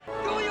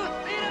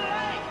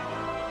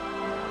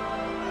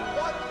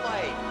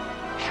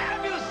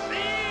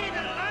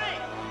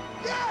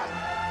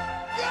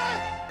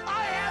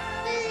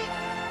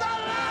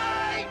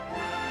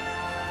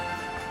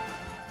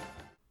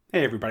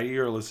Hey everybody,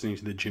 you're listening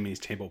to the Jimmy's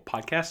Table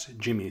podcast,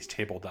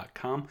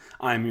 jimmystable.com.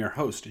 I'm your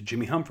host,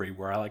 Jimmy Humphrey,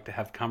 where I like to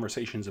have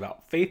conversations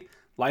about faith,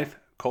 life,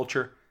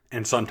 culture,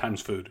 and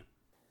sometimes food.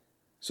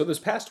 So this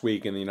past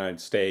week in the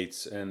United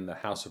States in the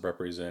House of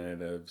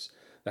Representatives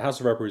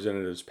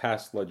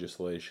passed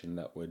legislation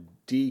that would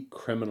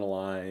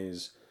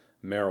decriminalize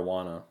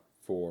marijuana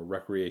for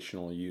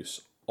recreational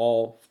use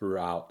all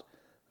throughout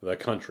the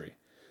country.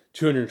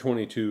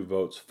 222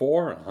 votes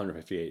for,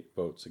 158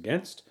 votes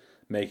against,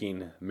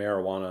 making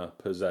marijuana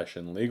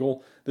possession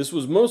legal. This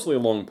was mostly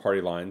along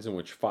party lines, in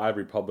which 5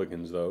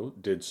 Republicans, though,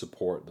 did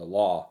support the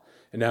law.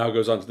 It now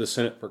goes on to the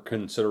Senate for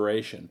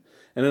consideration.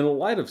 And in the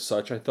light of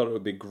such, I thought it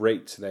would be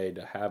great today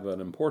to have an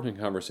important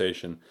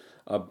conversation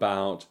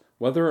about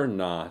whether or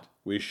not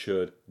we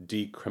should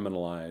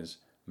decriminalize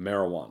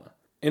marijuana.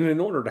 And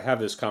in order to have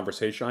this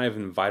conversation, I have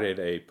invited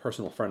a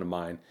personal friend of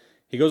mine.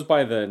 He goes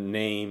by the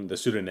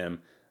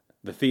pseudonym,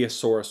 the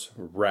Theosaurus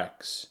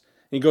Rex.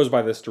 He goes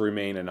by this to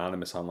remain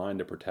anonymous online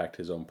to protect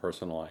his own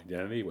personal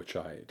identity, which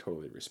I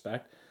totally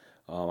respect.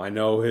 I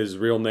know his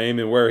real name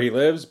and where he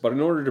lives, but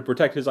in order to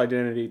protect his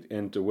identity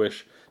and to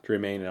wish to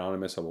remain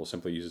anonymous, I will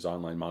simply use his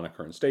online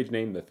moniker and stage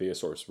name, the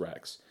Theosaurus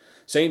Rex.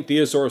 Saint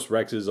Theosaurus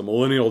Rex is a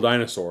millennial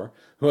dinosaur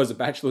who has a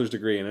bachelor's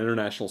degree in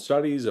international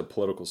studies of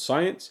political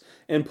science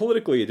and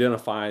politically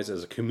identifies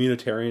as a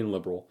communitarian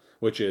liberal,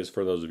 which is,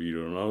 for those of you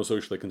who don't know,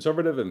 socially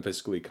conservative and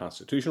fiscally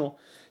constitutional.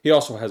 He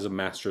also has a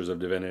Master's of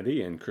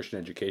Divinity in Christian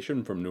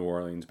Education from New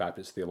Orleans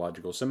Baptist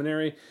Theological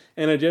Seminary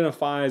and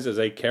identifies as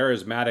a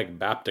charismatic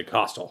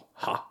Baptist-costal.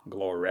 Ha,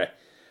 glory.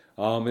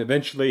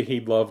 Eventually,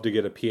 he'd love to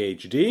get a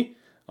PhD,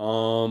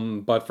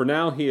 but for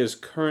now, he is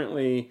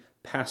currently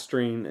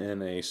pastoring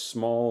in a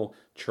small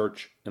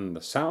church in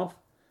the South,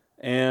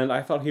 and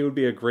I thought he would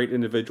be a great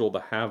individual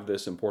to have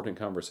this important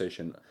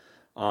conversation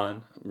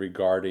on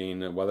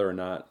regarding whether or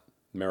not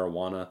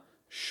marijuana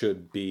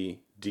should be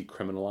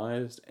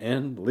decriminalized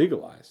and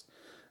legalized.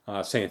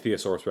 St.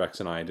 Theosaurus Rex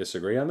and I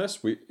disagree on this.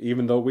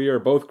 Even though we are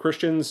both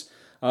Christians,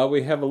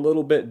 we have a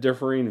little bit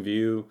differing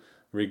view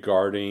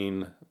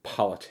regarding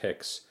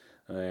politics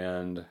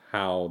and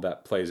how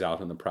that plays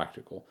out in the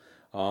practical.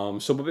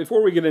 But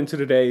before we get into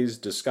today's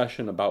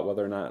discussion about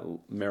whether or not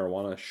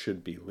marijuana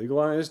should be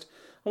legalized,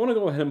 I want to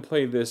go ahead and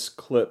play this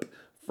clip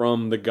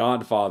from The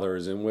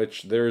Godfathers, in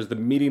which there's the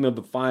meeting of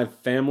the 5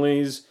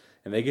 families,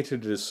 and they get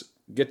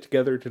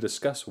together to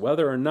discuss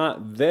whether or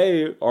not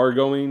they are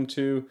going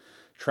to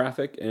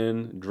traffic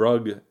in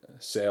drug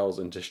sales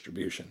and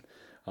distribution.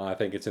 I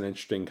think it's an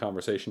interesting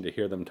conversation to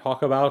hear them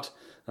talk about,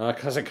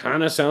 because it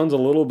kind of sounds a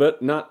little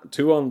bit not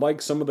too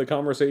unlike some of the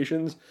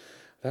conversations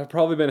that have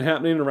probably been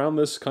happening around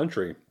this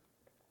country,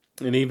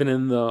 and even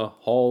in the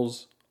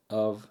halls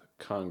of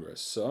Congress.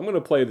 So I'm going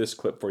to play this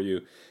clip for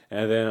you,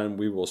 and then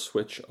we will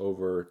switch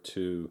over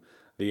to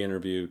the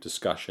interview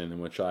discussion in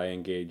which I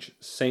engage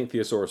St.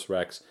 Theosaurus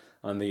Rex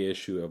on the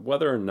issue of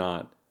whether or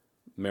not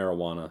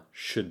marijuana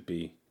should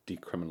be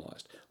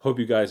decriminalized. Hope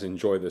you guys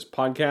enjoy this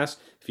podcast.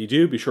 If you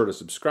do, be sure to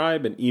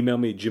subscribe and email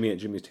me,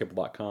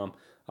 jimmy@jimmystable.com.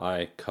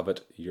 I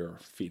covet your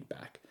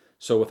feedback.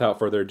 So without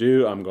further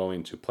ado, I'm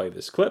going to play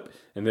this clip,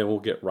 and then we'll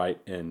get right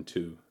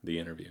into the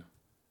interview.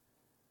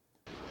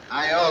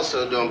 I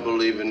also don't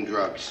believe in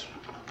drugs.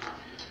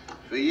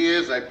 For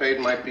years, I paid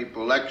my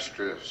people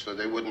extra so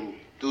they wouldn't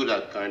do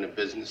that kind of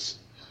business.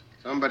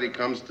 Somebody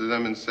comes to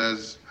them and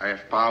says, I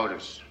have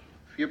powders.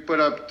 If you put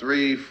up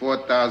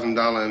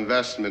 $3,000-$4,000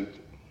 investment,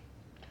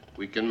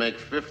 we can make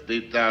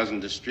 $50,000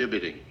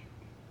 distributing.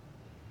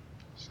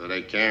 So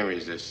they can't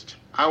resist.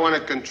 I want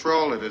to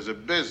control it as a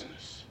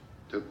business,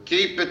 to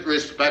keep it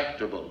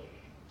respectable.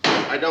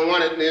 I don't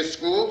want it near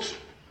schools.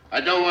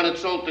 I don't want it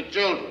sold to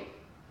children.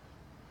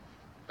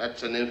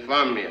 That's an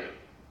infamia.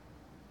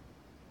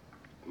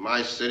 In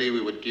my city,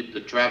 we would keep the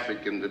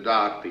traffic in the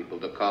dark, people,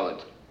 the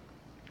colored.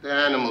 They're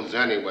animals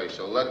anyway,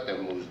 so let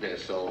them lose their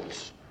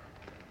souls.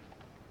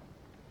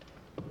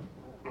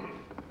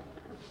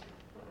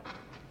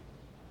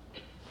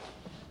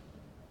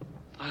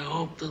 I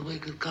hope that we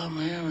could come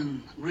here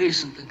and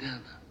reason together.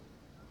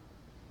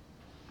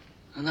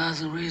 And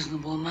as a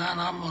reasonable man,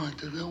 I'm willing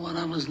to do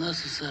whatever's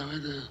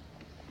necessary to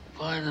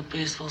find a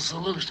peaceful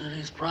solution to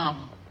these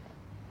problems.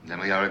 Then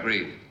we are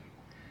agreed.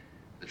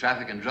 The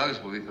traffic in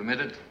drugs will be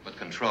permitted, but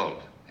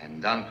controlled.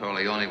 And Don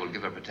Corleone will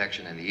give her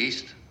protection in the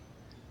East,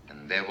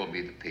 and there will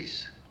be the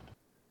peace.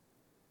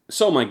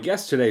 So my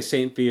guest today,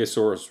 St.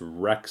 Theosaurus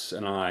Rex,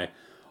 and I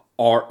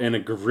are in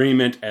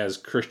agreement as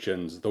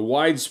Christians. The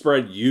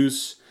widespread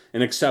use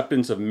and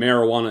acceptance of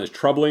marijuana is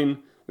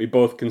troubling. We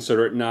both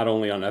consider it not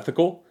only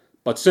unethical,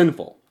 but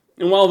sinful.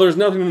 And while there's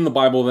nothing in the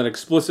Bible that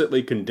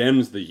explicitly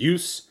condemns the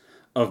use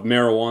of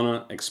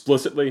marijuana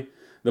explicitly,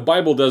 the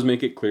Bible does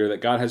make it clear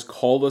that God has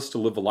called us to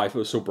live a life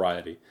of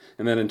sobriety,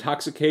 and that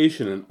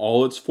intoxication in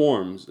all its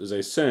forms is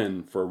a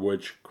sin for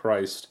which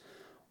Christ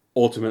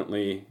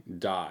ultimately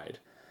died.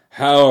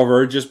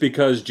 However, just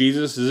because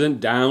Jesus isn't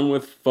down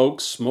with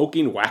folks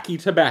smoking wacky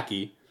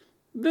tobacco,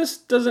 this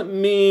doesn't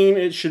mean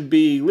it should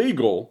be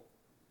legal,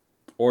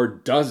 or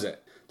does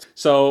it?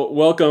 So,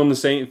 welcome,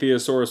 Saint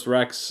Theosaurus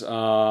Rex.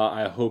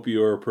 I hope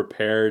you are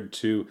prepared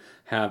to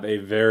have a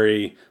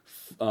very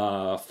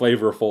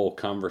flavorful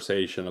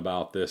conversation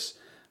about this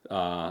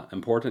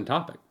important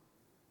topic.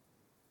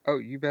 Oh,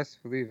 you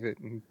best believe it.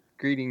 And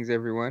greetings,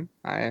 everyone.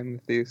 I am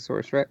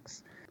Theosaurus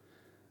Rex.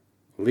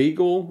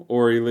 Legal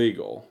or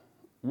illegal?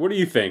 What do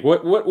you think?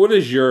 What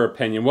is your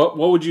opinion? What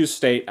would you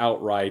state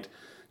outright?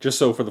 Just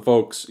so for the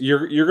folks,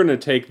 you're going to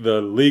take the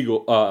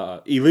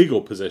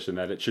illegal position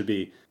that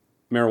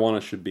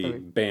marijuana should be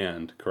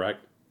banned,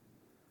 correct?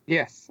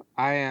 Yes,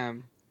 I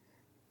am.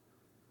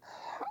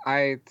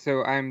 I'm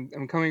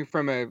coming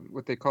from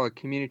what they call a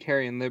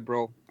communitarian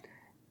liberal,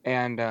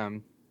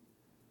 and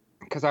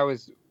because I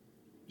was,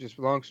 just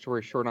long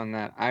story short on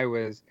that,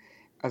 as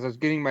I was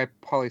getting my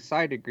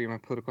poli-sci degree, my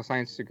political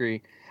science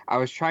degree, I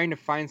was trying to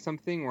find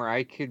something where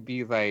I could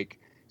be like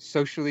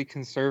socially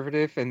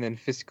conservative and then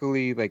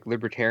fiscally like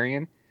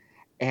libertarian.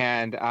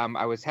 And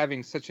I was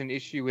having such an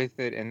issue with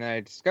it, and then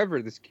I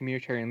discovered this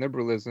communitarian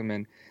liberalism,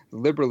 and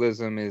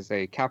liberalism is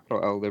a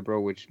capital L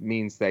liberal, which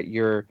means that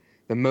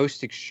the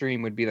most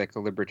extreme would be like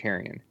a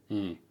libertarian.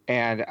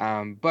 And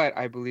but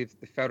I believe that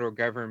the federal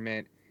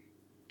government,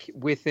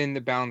 within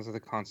the bounds of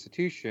the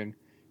Constitution,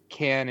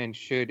 can and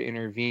should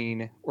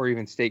intervene, or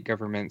even state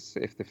governments,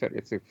 if the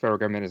federal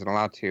government isn't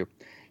allowed to,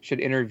 should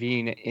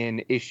intervene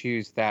in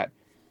issues that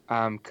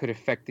could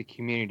affect the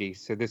community.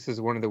 So this is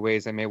one of the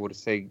ways I'm able to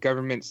say,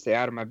 government, stay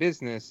out of my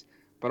business,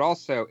 but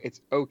also it's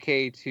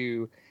okay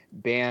to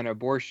ban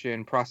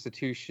abortion,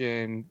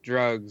 prostitution,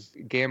 drugs,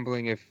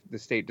 gambling if the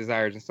state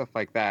desires, and stuff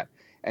like that.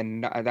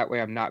 And that way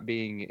I'm not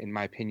being, in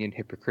my opinion,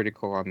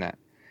 hypocritical on that.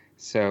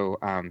 So,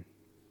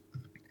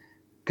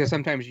 because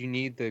sometimes you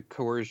need the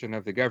coercion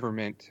of the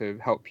government to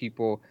help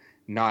people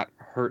not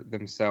hurt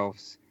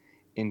themselves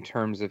in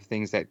terms of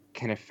things that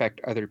can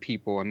affect other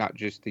people and not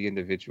just the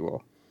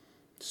individual.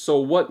 So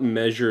what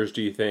measures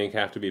do you think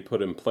have to be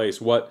put in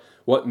place? What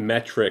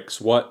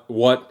metrics,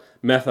 what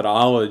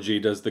methodology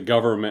does the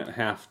government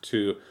have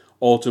to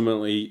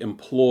ultimately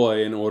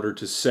employ in order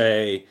to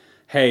say,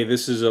 hey,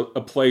 this is a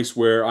place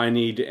where I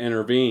need to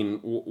intervene?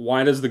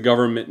 Why does the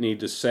government need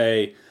to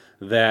say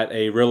that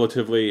a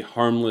relatively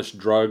harmless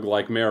drug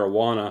like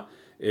marijuana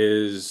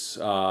is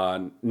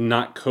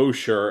not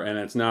kosher and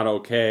it's not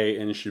okay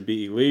and should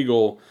be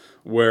illegal,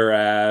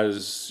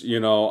 whereas,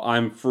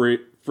 I'm free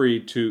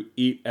to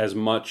eat as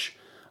much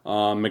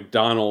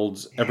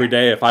McDonald's every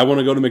day. If I want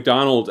to go to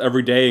McDonald's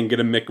every day and get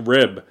a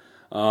McRib,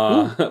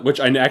 which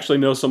I actually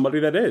know somebody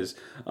that is.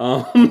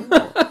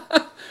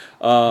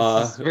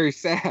 This is very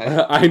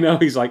sad. I know.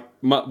 He's like,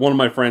 one of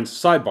my friends,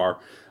 sidebar,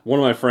 one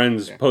of my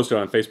friends posted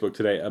on Facebook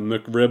today, a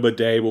McRib a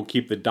day will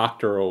keep the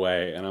doctor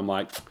away. And I'm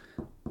like,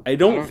 I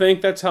don't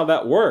think that's how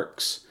that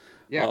works.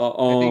 Yeah,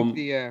 I think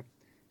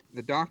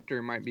the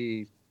doctor might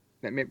be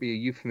a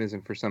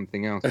euphemism for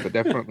something else, but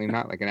definitely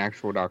not like an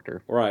actual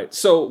doctor. Right.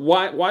 So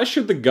why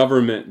should the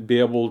government be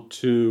able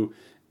to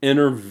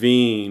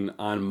intervene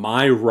on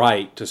my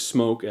right to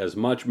smoke as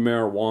much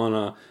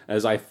marijuana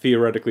as I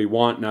theoretically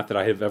want? Not that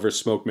I have ever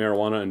smoked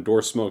marijuana,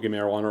 endorsed smoking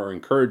marijuana, or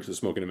encouraged the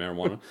smoking of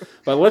marijuana.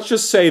 But let's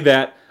just say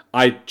that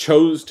I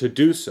chose to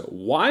do so.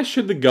 Why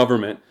should the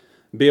government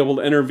be able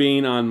to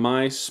intervene on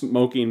my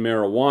smoking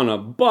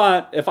marijuana?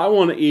 But if I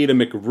want to eat a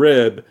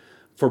McRib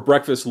for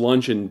breakfast,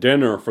 lunch, and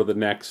dinner for the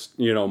next,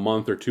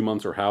 month or 2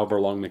 months or however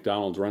long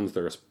McDonald's runs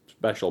their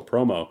special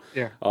promo.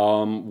 Yeah.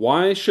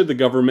 Why should the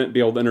government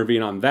be able to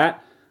intervene on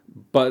that?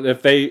 But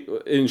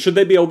should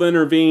they be able to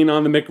intervene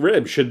on the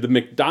McRib? Should the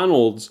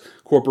McDonald's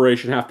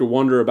corporation have to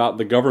wonder about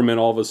the government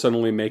all of a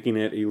sudden making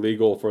it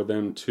illegal for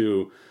them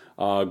to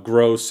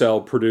grow,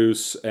 sell,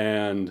 produce,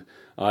 and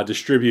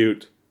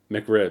distribute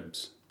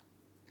McRibs?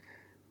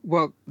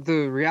 Well,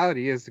 the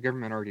reality is the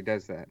government already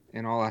does that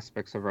in all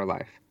aspects of our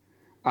life.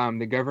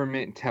 The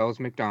government tells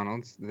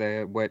McDonald's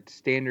what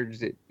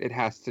standards it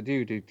has to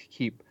do to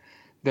keep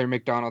their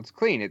McDonald's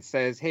clean. It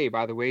says, hey,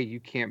 by the way, you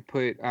can't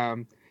put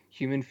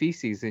human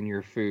feces in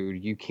your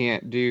food. You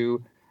can't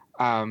do,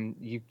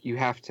 you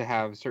have to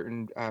have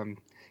certain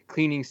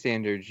cleaning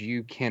standards.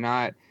 You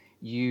cannot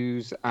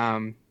use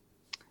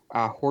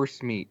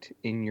horse meat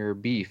in your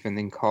beef and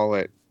then call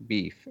it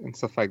beef and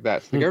stuff like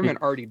that. So the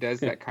government already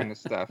does that kind of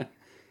stuff.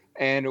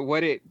 And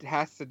what it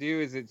has to do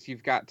is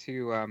we've got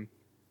to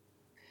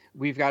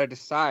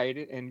decide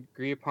and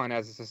agree upon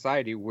as a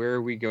society where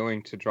are we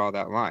going to draw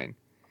that line.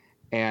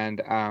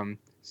 And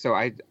so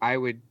I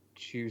would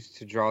choose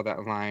to draw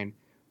that line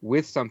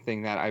with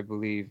something that I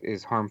believe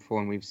is harmful,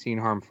 and we've seen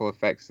harmful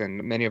effects,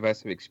 and many of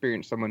us have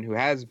experienced someone who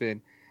has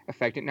been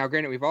affected. Now,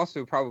 granted, we've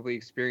also probably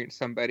experienced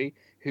somebody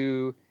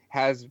who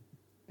has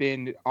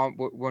been,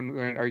 one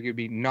would argue,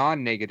 be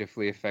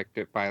non-negatively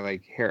affected by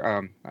like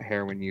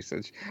heroin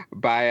usage,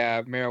 by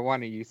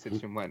marijuana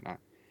usage and whatnot.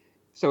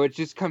 So it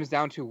just comes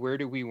down to where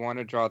do we want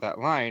to draw that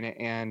line,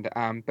 and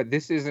but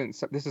this is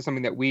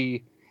something that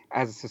we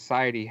as a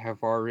society have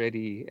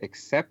already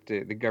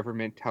accepted. The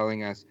government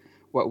telling us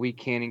what we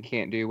can and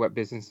can't do, what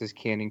businesses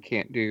can and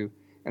can't do,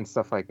 and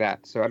stuff like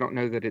that. So I don't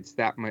know that it's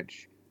that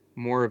much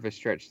more of a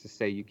stretch to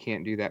say you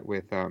can't do that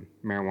with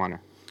marijuana.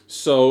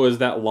 So is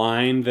that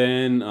line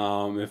then,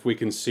 if we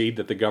concede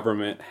that the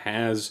government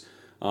has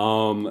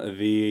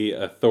the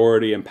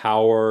authority and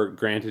power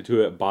granted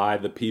to it by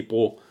the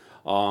people,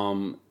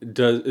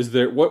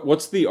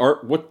 what's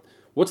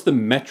the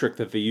metric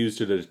that they use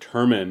to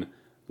determine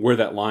where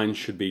that line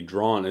should be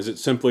drawn? Is it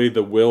simply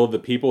the will of the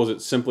people? Is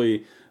it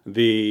simply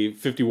the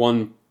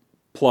 51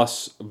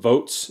 plus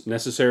votes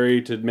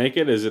necessary to make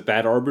it? Is it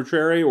that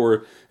arbitrary,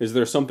 or is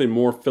there something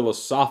more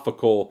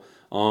philosophical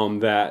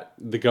that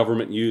the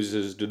government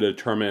uses to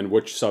determine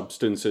which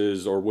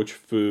substances or which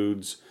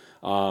foods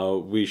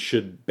we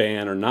should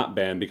ban or not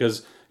ban?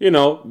 Because,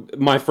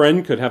 my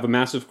friend could have a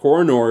massive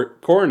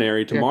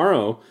coronary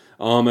tomorrow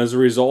as a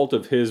result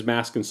of his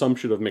mass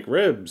consumption of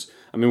McRibs.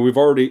 I mean,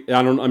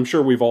 I'm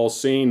sure we've all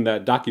seen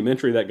that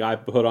documentary that guy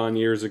put on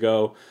years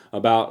ago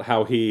about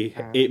how he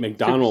ate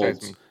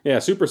McDonald's.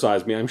 Super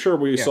Size Me. I'm sure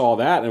we saw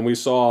that, and we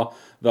saw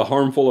the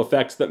harmful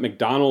effects that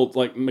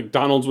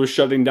McDonald's was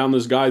shutting down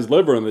this guy's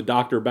liver, and the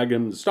doctor begged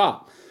him to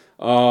stop.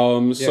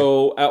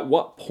 So at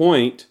what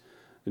point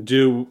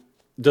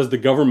does the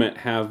government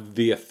have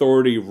the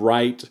authority,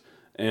 right,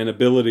 and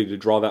ability to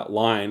draw that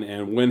line,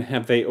 and when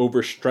have they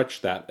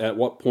overstretched that? At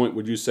what point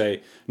would you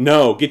say,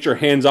 no, get your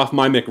hands off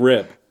my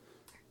McRib?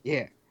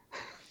 Yeah.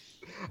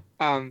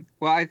 Well,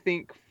 I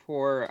think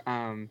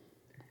and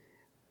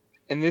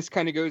this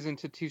kind of goes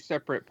into two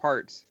separate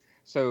parts.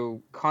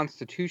 So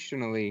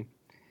constitutionally,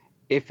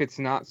 if it's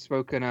not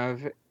spoken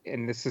of,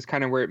 and this is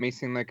kind of where it may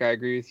seem like I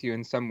agree with you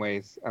in some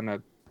ways on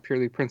a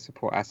purely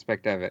principle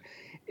aspect of it.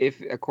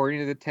 If, according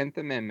to the 10th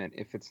Amendment,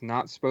 if it's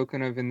not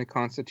spoken of in the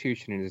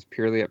Constitution, it is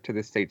purely up to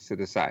the states to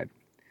decide.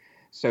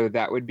 So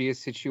that would be a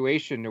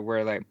situation to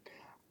where,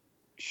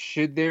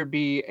 should there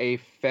be a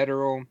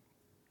federal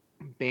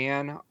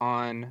ban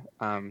on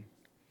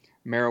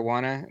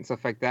marijuana and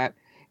stuff like that?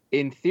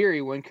 In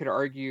theory, one could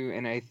argue,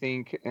 and I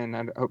think, and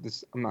I hope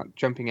I'm not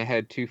jumping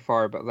ahead too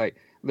far, but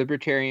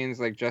libertarians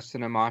like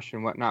Justin Amash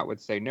and whatnot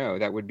would say no,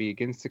 that would be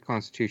against the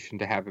Constitution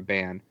to have a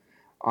ban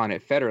on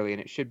it federally,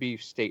 and it should be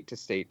state to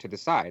state to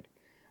decide.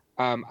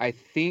 I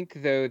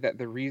think, though, that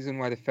the reason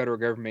why the federal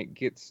government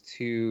gets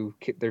to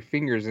get their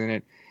fingers in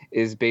it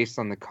is based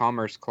on the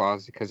Commerce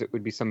Clause, because it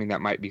would be something that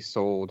might be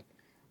sold,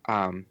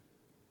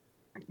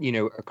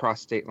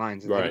 across state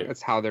lines. And right.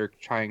 That's how they're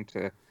trying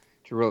to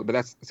roll it. But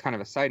that's kind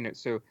of a side note.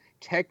 So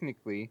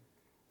technically,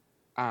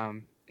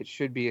 it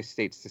should be a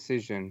state's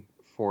decision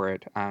for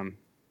it,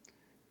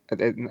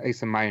 at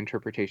least in my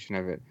interpretation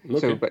of it. Okay.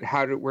 So, but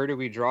where do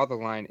we draw the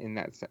line in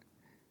that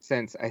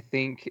sense? I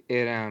think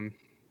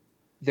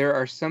there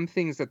are some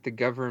things that the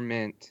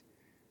government,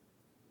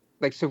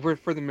 for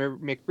the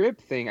McRib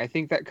thing, I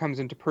think that comes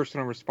into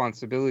personal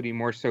responsibility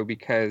more so,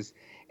 because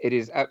it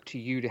is up to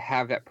you to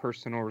have that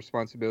personal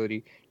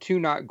responsibility to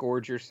not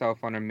gorge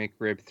yourself on a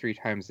McRib 3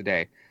 times a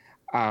day.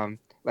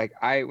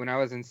 When I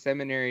was in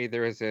seminary,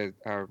 there was a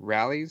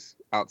Rallies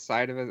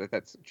outside of it.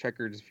 That's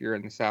Checkers if you're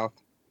in the South.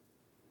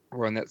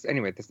 Or on that's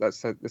this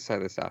side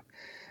of the South.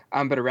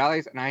 But a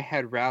Rallies, and I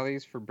had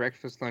Rallies for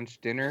breakfast,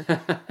 lunch, dinner,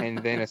 and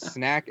then a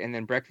snack, and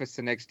then breakfast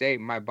the next day.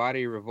 My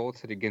body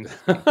revolted against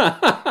me.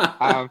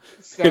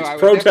 It's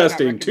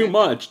protesting too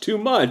much.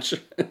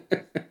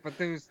 But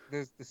the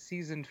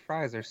seasoned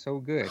fries are so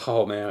good.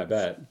 Oh man, I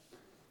bet.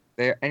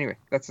 Anyway,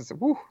 that's just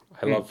woo.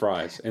 I love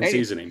fries and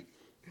seasoning.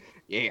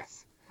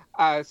 Yes.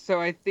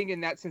 So I think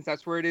in that sense,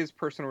 that's where it is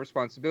personal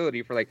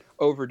responsibility for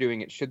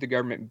overdoing it. Should the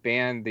government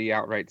ban the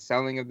outright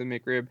selling of the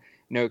McRib?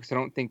 No, because I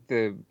don't think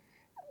the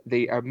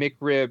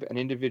McRib, an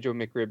individual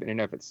McRib in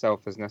and of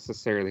itself, is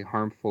necessarily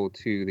harmful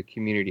to the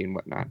community and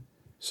whatnot.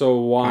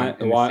 So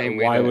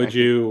why would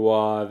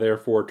you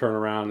therefore turn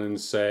around and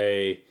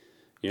say,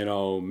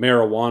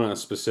 marijuana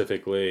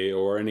specifically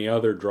or any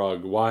other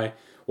drug? Why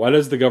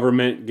does the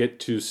government get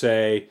to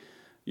say,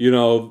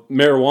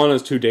 marijuana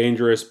is too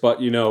dangerous, but,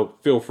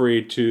 feel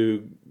free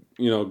to,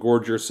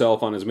 gorge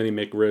yourself on as many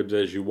McRibs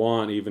as you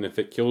want, even if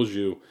it kills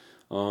you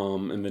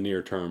in the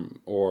near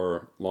term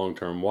or long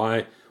term?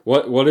 Why?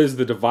 What is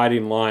the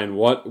dividing line?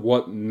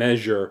 What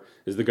measure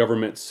is the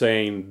government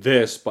saying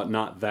this but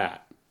not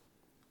that?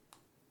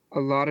 A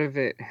lot of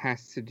it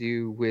has to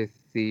do with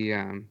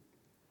the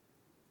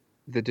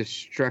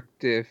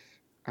destructive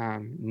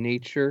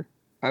nature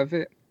of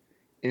it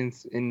in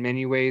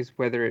many ways,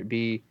 whether it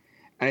be,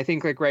 and I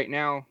think right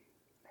now,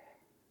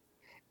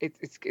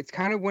 it's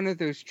kind of one of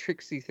those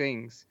tricksy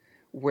things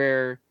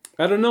where,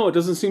 I don't know, it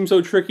doesn't seem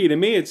so tricky to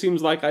me. It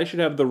seems like I should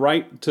have the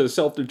right to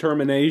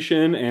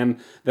self-determination, and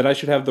that I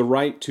should have the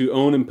right to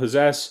own and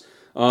possess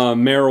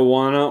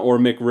marijuana or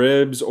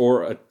McRibs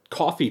or a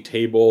coffee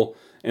table,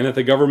 and that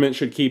the government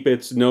should keep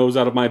its nose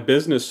out of my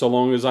business so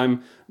long as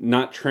I'm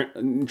not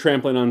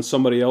trampling on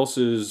somebody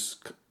else's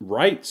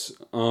rights.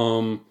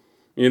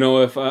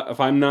 If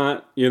I'm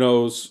not,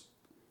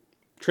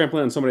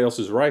 trampling on somebody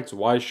else's rights,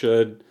 why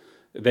should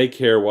they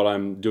care what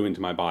I'm doing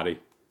to my body?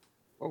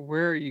 Well,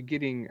 where are you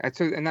getting?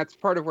 And that's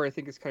part of where I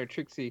think it's kind of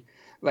tricksy.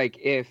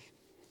 If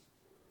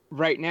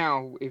right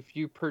now, if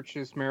you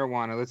purchase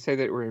marijuana, let's say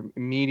that it were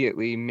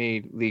immediately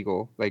made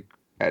legal, right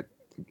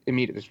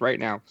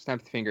now,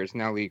 snap the finger, it's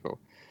now legal.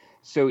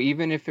 So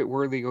even if it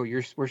were legal,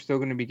 we're still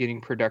going to be getting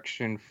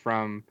production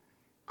from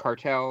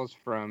cartels,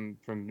 from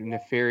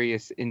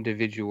nefarious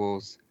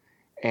individuals,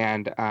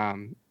 and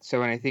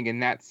so, and I think in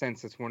that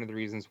sense, that's one of the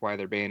reasons why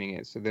they're banning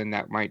it. So then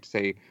that might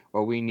say,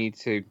 well, we need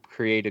to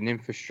create an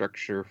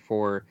infrastructure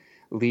for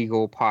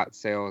legal pot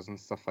sales and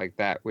stuff like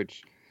that,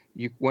 which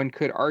one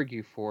could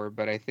argue for,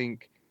 but I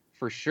think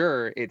for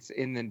sure it's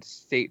in the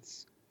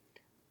state's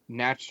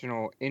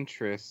national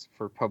interest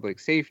for public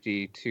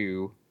safety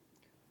to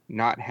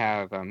not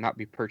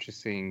be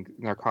purchasing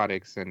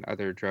narcotics and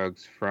other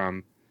drugs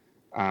from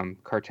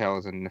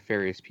cartels and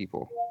nefarious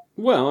people.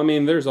 Well, I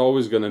mean, there's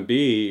always going to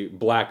be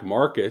black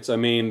markets. I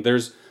mean,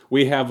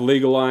 we have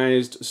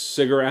legalized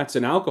cigarettes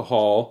and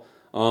alcohol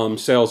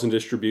sales and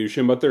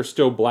distribution, but there's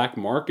still black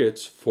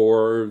markets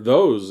for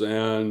those,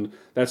 and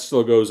that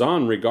still goes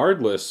on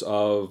regardless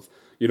of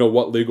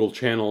what legal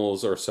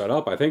channels are set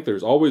up. I think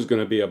there's always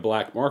going to be a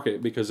black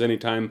market because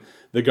anytime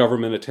the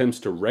government attempts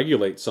to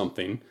regulate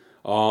something,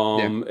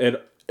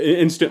 it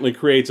instantly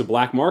creates a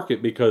black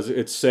market because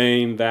it's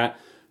saying that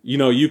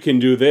you can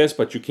do this,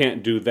 but you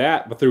can't do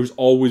that. But there's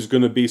always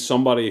going to be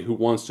somebody who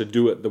wants to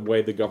do it the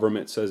way the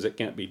government says it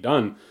can't be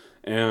done.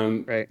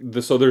 And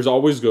so there's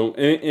always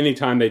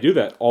anytime they do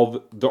that,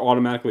 they're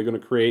automatically going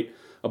to create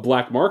a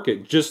black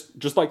market,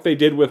 just like they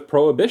did with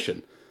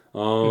Prohibition.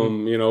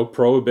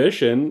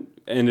 Prohibition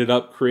ended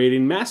up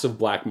creating massive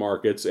black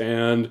markets,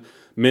 and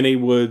many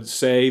would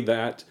say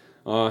that,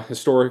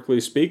 historically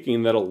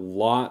speaking, that a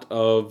lot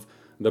of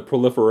the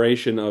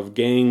proliferation of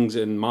gangs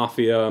and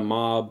mafia,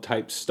 mob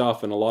type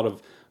stuff, and a lot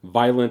of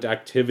violent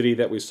activity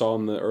that we saw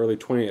in the early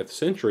 20th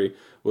century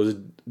was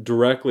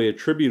directly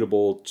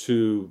attributable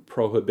to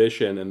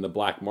Prohibition and the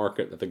black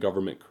market that the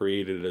government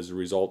created as a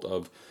result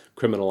of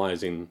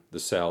criminalizing the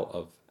sale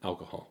of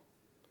alcohol.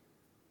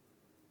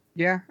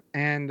 Yeah,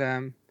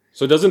 and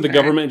so doesn't the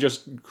government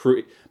just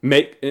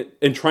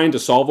in trying to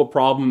solve a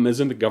problem,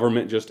 isn't the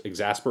government just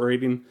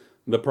exasperating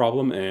the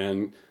problem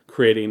and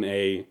creating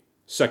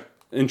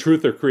in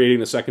truth, they're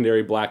creating a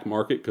secondary black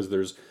market because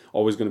there's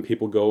always going to be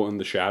people go in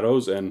the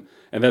shadows, and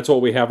that's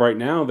what we have right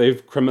now.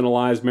 They've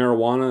criminalized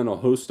marijuana and a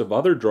host of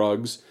other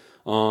drugs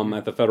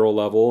at the federal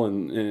level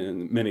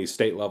and many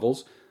state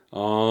levels.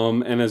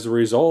 And as a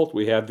result,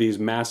 we have these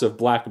massive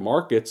black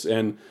markets,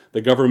 and the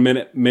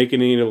government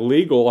making it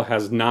illegal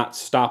has not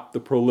stopped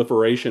the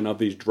proliferation of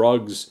these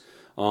drugs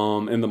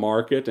in the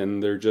market,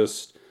 and they're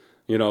just,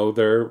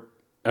 they're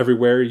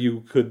everywhere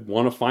you could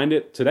want to find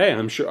it today.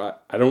 I'm sure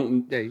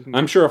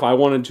I'm sure if I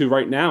wanted to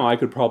right now, I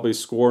could probably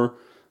score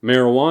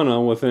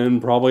marijuana within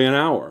probably an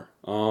hour,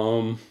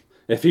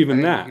 if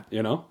even that.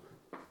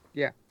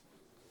 Yeah.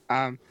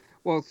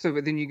 Well, so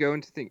but then you go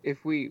into think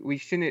if we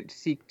shouldn't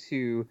seek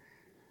to.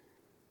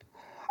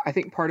 I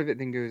think part of it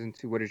then goes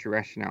into what is your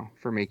rationale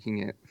for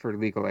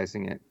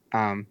legalizing it,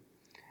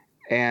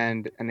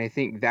 and I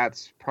think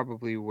that's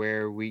probably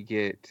where we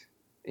get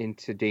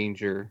into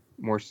danger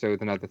more so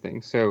than other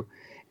things. So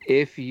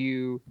if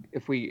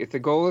the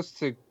goal is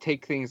to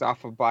take things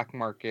off of black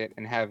market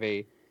and have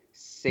a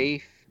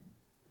safe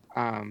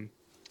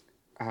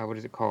what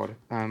is it called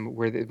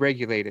where they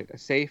regulated a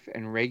safe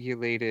and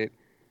regulated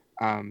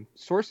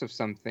source of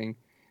something,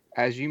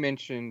 as you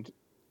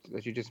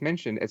just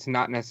mentioned, it's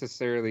not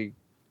necessarily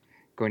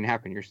going to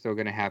happen. You're still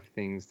going to have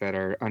things that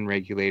are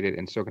unregulated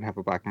and still going to have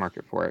a black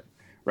market for it,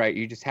 right?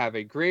 You just have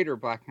a greater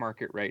black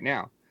market right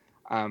now.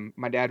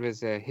 My dad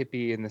was a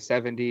hippie in the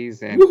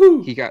 70s, and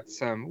woohoo! He got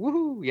some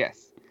woohoo,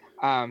 yes.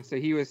 So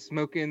he was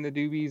smoking the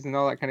doobies and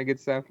all that kind of good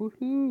stuff,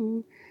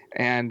 woohoo.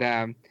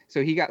 And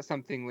so he got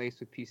something laced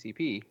with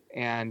PCP,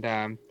 and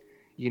and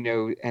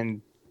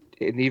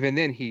even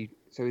then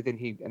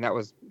and that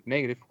was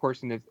negative, of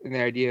course. And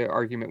the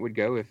argument would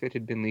go, if it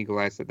had been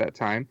legalized at that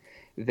time,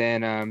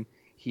 then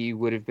he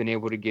would have been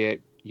able to get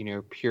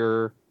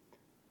pure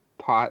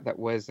pot that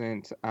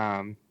wasn't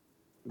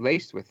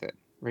laced with it,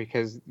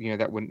 because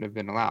that wouldn't have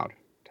been allowed,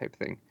 type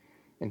thing,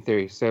 in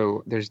theory.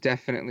 So there's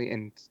definitely,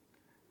 and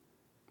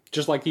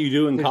just like you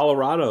do in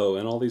Colorado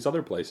and all these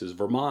other places,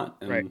 Vermont,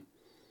 right.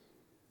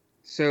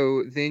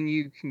 So then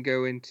you can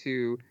go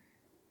into.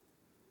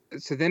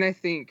 So then I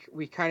think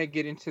we kind of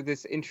get into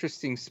this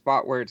interesting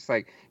spot where it's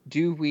like,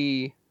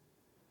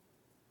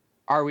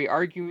 are we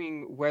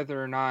arguing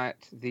whether or not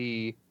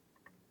the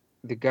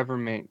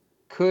government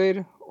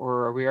could,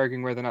 or are we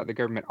arguing whether or not the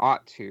government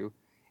ought to?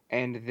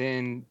 And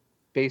then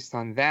based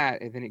on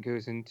that, and then it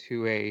goes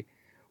into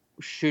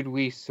should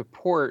we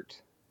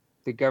support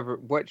the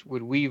government? What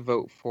would we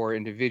vote for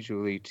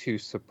individually to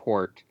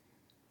support?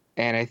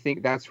 And I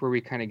think that's where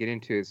we kind of get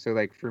into it. So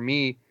like for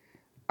me,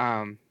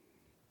 and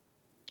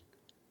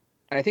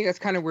I think that's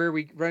kind of where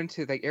we run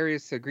to like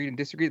areas to agree and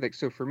disagree. Like,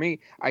 so for me,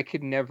 I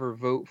could never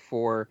vote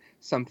for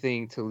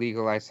something to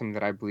legalize something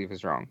that I believe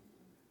is wrong.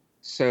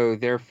 So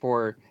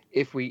therefore,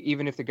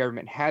 even if the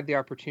government had the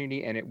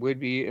opportunity, and it would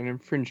be an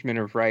infringement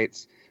of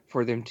rights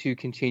for them to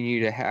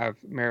continue to have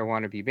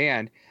marijuana be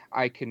banned,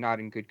 I could not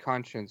in good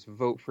conscience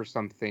vote for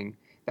something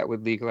that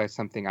would legalize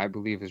something I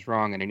believe is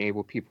wrong and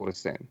enable people to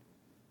sin.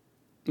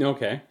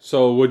 Okay.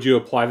 So would you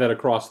apply that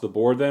across the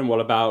board then? What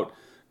about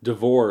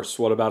divorce?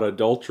 What about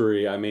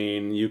adultery? I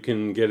mean, you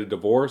can get a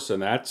divorce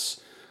and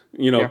that's,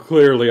 Yeah,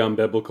 clearly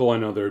unbiblical. I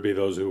know there would be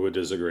those who would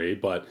disagree,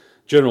 but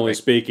generally right,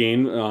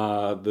 speaking,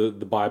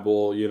 the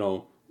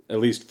Bible, at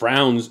least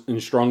frowns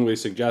and strongly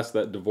suggests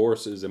that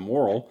divorce is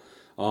immoral,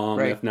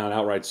 right, if not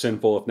outright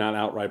sinful, if not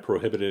outright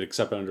prohibited,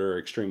 except under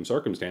extreme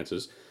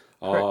circumstances.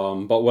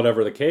 correct. But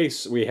whatever the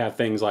case, we have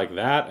things like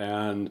that.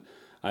 And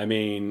I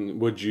mean,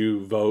 would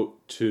you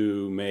vote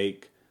to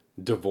make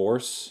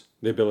divorce,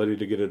 the ability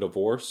to get a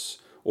divorce,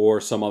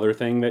 or some other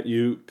thing that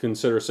you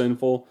consider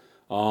sinful,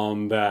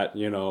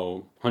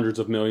 that, hundreds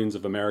of millions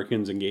of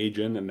Americans engage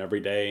in an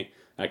everyday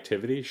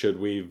activity? Should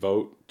we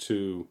vote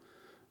to,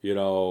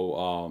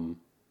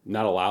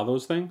 not allow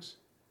those things?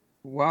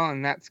 Well,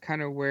 and that's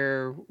kind of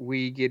where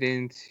we get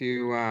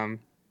into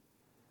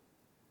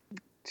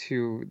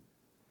to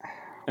And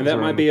what's the that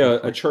word might I'm be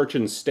looking a for? church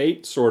and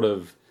state sort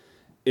of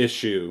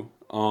issue.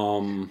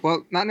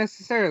 Well, not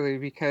necessarily,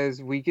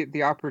 because we get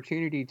the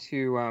opportunity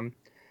to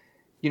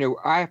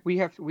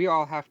we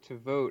all have to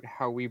vote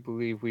how we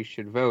believe we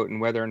should vote, and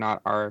whether or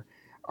not our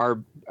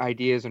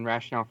ideas and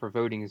rationale for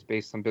voting is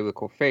based on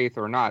biblical faith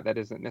or not. That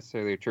isn't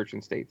necessarily a church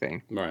and state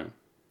thing. Right.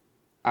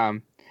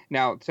 Um,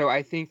 Now, so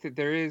I think that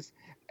there is,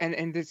 and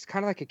it's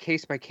kind of like a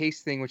case by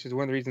case thing, which is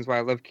one of the reasons why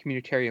I love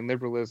communitarian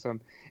liberalism,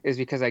 is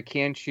because I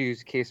can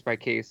choose case by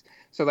case.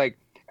 So, like,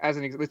 as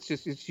an let's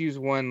use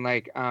one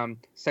like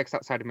sex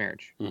outside of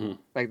marriage. Hmm.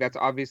 Like, that's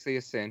obviously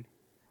a sin.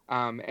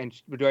 And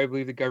do I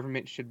believe the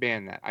government should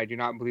ban that? I do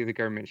not believe the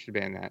government should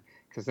ban that,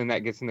 because then that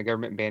gets in the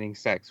government banning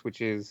sex,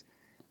 which is,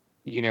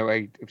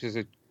 which is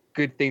a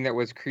good thing that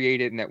was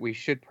created and that we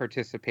should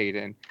participate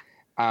in.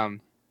 Um,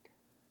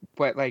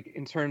 but like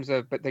in terms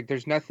of, but like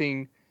there's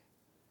nothing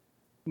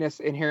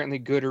inherently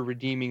good or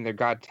redeeming that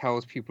God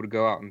tells people to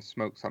go out and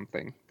smoke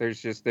something.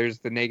 There's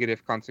the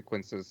negative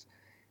consequences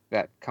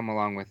that come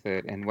along with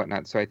it and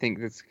whatnot. So I think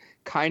that's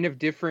kind of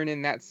different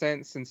in that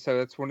sense. And so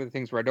that's one of the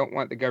things where I don't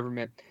want the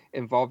government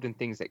involved in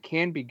things that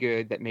can be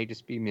good that may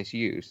just be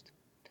misused.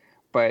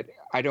 But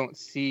I don't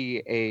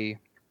see a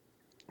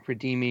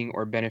redeeming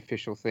or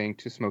beneficial thing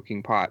to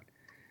smoking pot.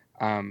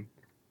 Um,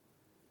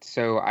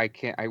 so I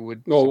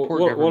would Well,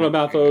 support what government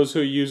about doing that. those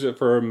who use it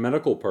for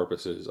medical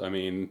purposes? I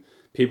mean,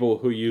 people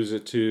who use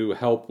it to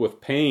help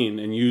with pain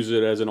and use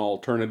it as an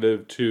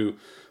alternative to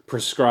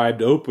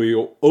prescribed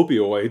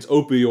opioids,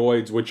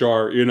 which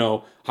are,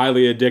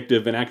 highly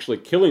addictive and actually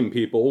killing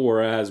people,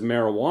 whereas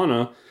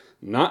marijuana,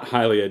 not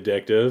highly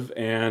addictive,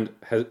 and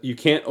you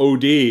can't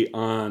OD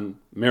on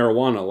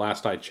marijuana,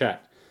 last I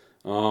checked.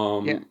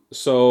 Yeah,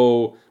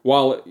 So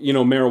while,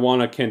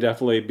 marijuana can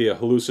definitely be a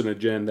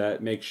hallucinogen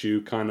that makes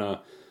you kind of,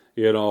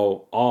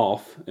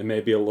 off and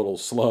maybe a little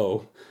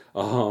slow,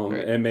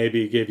 right. and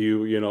maybe give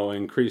you,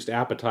 increased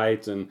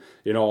appetites and,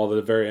 all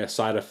the various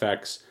side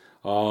effects.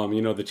 The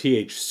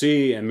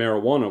THC and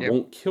marijuana Yep.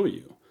 won't kill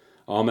you.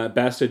 At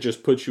best, it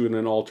just puts you in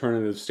an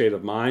alternative state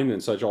of mind,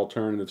 and such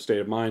alternative state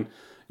of mind,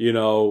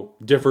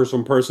 differs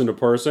from person to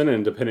person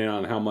and depending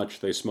on how much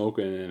they smoke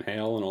and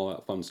inhale and all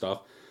that fun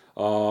stuff.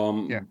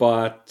 Yeah.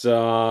 But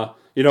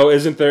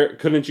isn't there?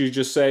 Couldn't you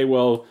just say,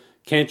 well,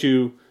 can't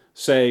you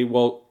say,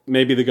 well,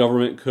 maybe the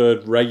government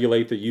could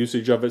regulate the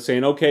usage of it,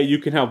 saying, okay, you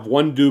can have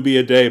one doobie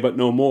a day, but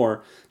no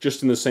more,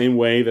 just in the same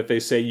way that they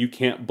say you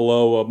can't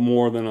blow up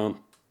more than a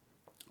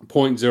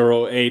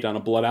 .08 on a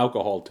blood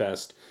alcohol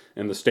test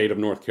in the state of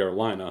North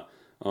Carolina.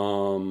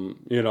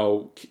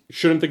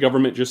 Shouldn't the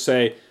government just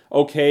say,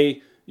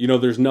 okay,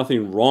 there's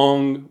nothing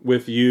wrong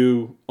with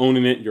you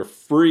owning it. You're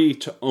free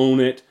to own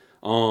it,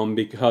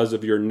 because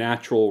of your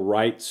natural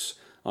rights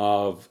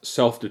of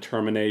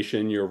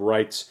self-determination, your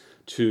rights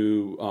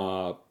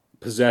to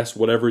possess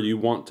whatever you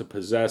want to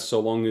possess, so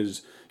long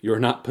as you're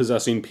not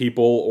possessing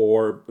people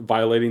or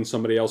violating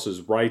somebody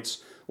else's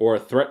rights or a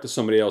threat to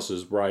somebody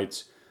else's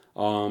rights.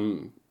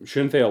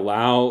 Shouldn't they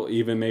allow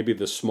even maybe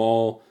the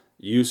small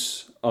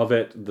use of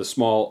it, the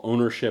small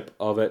ownership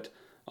of it,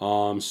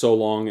 so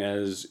long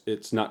as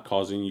it's not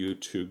causing you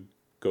to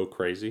go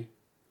crazy?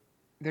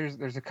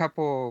 There's a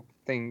couple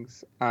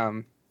things.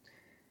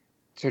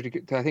 So to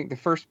get to, I think the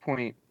first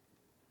point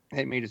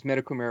it made is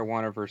medical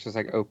marijuana versus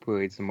like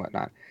opioids and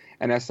whatnot.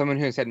 And as someone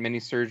who has had many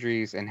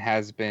surgeries and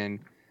has been,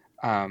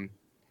 um,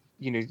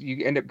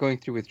 you end up going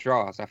through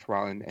withdrawals after a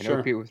while, and Sure.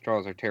 opiate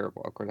withdrawals are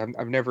terrible. Of course,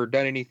 I've never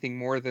done anything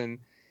more than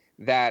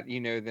that,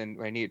 than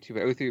I needed to.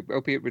 But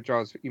opiate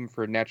withdrawals, even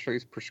for naturally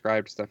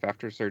prescribed stuff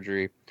after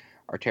surgery,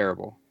 are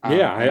terrible.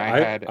 Yeah, And I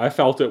had, I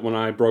felt it when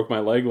I broke my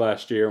leg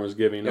last year and was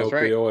giving that's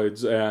right.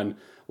 opioids, and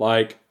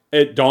like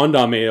it dawned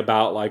on me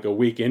about like a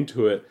week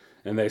into it,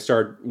 and they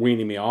started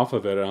weaning me off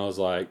of it, and I was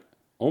like,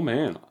 oh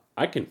man,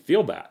 I can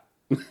feel that.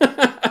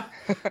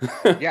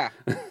 Yeah.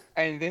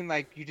 And then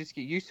like you just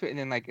get used to it, and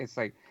then like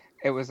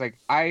it was like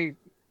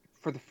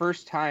for the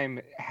first time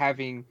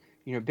having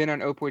been on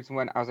opioids and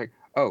whatnot, I was like,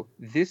 oh,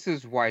 this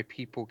is why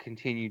people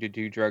continue to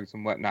do drugs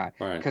and whatnot,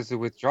 Right. because the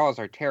withdrawals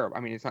are terrible. I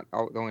mean, it's not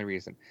the only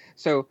reason.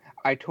 So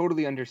I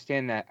totally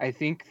understand that. I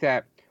think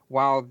that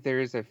while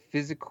there is a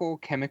physical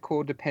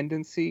chemical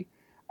dependency,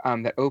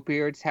 that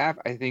opioids have.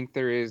 I think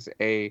there is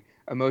a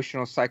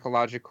emotional,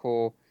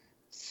 psychological,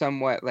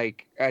 somewhat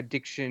like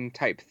addiction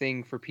type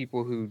thing for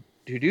people who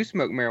do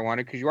smoke marijuana,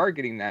 because you are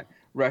getting that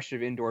rush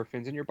of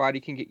endorphins and your body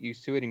can get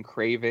used to it and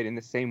crave it in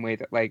the same way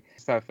that like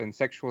stuff and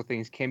sexual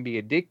things can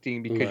be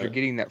addicting, because you're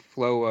getting that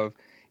flow of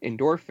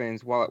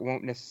endorphins while it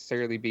won't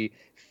necessarily be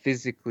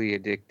physically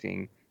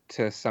addicting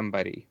to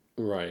somebody.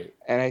 Right.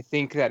 And I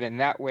think that in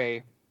that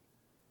way,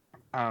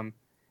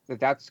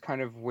 that's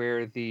kind of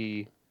where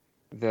the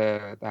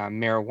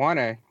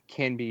marijuana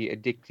can be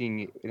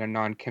addicting in a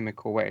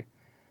non-chemical way.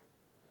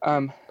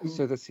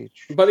 So let's see.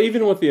 But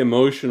even with the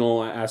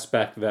emotional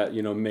aspect that,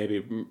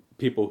 maybe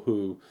people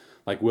who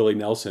like Willie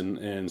Nelson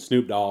and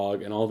Snoop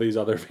Dogg and all these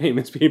other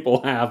famous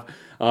people have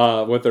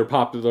with their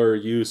popular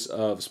use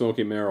of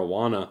smoking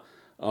marijuana,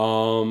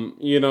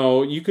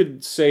 you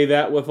could say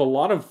that with a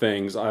lot of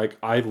things. Like,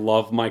 I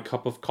love my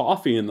cup of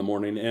coffee in the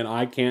morning, and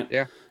I can't,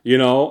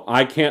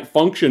 I can't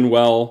function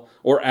well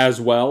or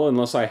as well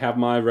unless I have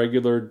my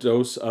regular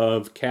dose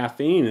of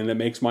caffeine, and it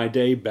makes my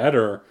day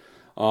better.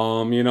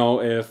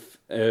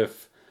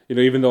 If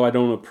even though I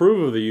don't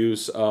approve of the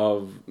use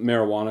of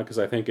marijuana, because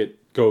I think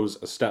it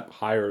goes a step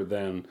higher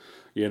than,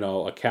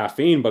 a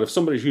caffeine, but if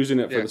somebody's using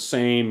it for the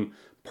same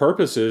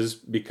purposes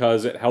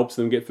because it helps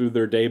them get through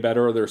their day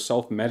better, or they're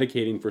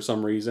self-medicating for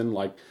some reason,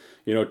 like,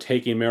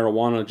 taking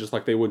marijuana just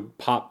like they would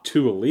pop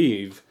 2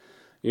 Aleve,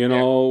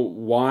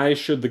 why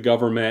should the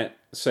government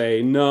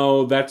say,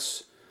 no,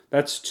 that's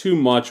too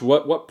much?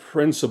 What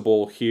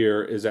principle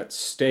here is at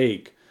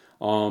stake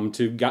to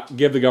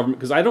give the government?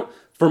 Because I don't,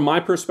 from my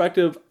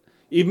perspective,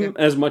 even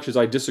as much as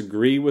I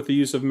disagree with the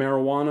use of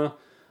marijuana,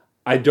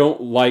 I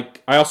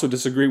also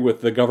disagree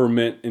with the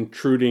government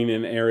intruding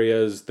in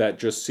areas that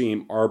just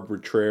seem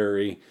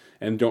arbitrary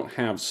and don't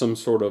have some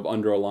sort of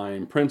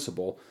underlying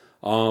principle.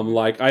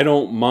 I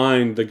don't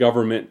mind the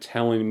government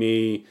telling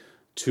me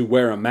to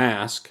wear a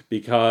mask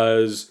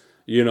because,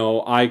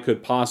 I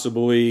could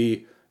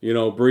possibly,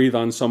 breathe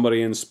on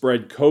somebody and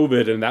spread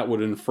COVID, and that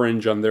would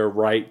infringe on their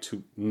right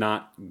to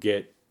not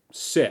get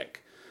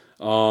sick,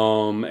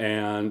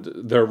 and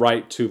their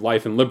right to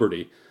life and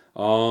liberty.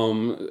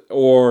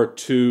 Or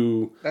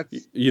to...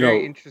 That's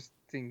very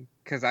interesting,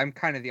 because I'm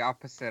kind of the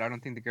opposite. I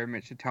don't think the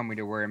government should tell me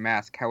to wear a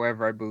mask.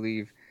 However, I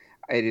believe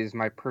it is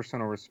my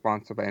personal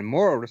responsibility and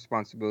moral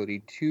responsibility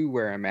to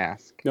wear a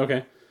mask.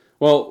 Okay.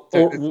 Well,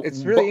 so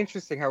it's really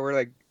interesting how we're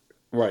like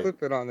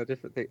flipping on the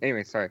different thing.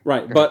 Anyway, sorry.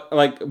 Right, but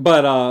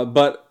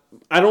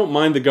I don't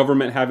mind the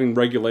government having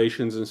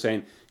regulations and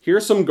saying,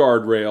 here's some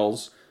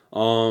guardrails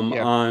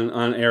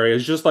on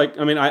areas. Just like,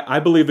 I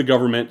believe the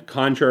government,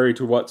 contrary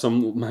to what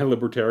some of my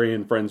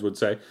libertarian friends would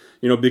say,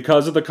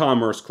 because of the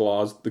Commerce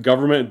Clause, the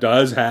government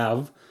does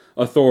have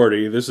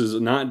authority. This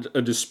is not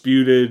a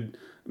disputed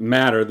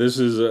matter. This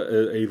is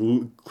a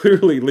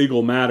clearly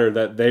legal matter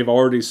that they've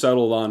already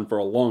settled on for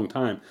a long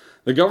time.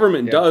 The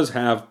government does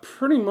have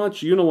pretty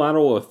much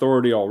unilateral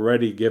authority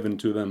already given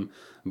to them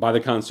by the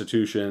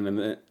Constitution and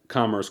the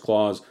Commerce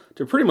Clause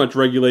to pretty much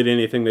regulate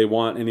anything they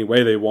want, any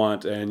way they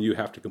want, and you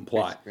have to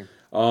comply.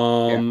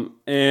 And,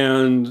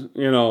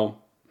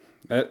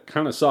 that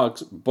kind of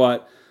sucks,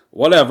 but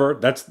whatever.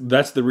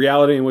 That's the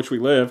reality in which we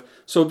live.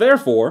 So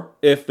therefore,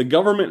 if the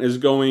government is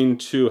going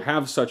to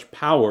have such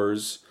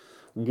powers,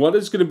 what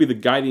is going to be the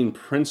guiding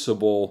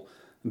principle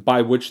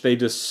by which they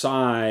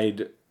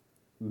decide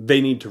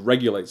they need to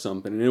regulate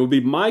something? And it would be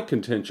my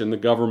contention the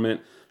government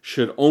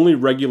should only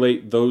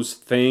regulate those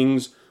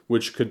things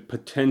which could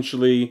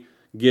potentially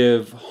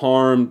give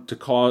harm to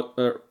cause,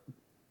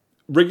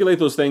 regulate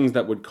those things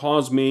that would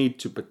cause me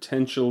to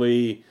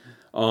potentially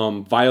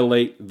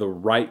violate the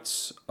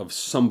rights of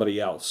somebody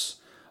else.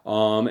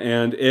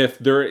 And if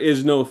there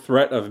is no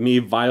threat of me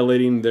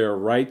violating their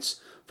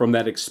rights from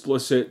that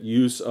explicit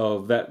use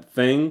of that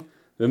thing,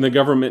 then the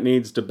government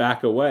needs to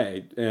back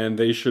away, and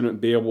they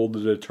shouldn't be able to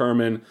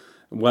determine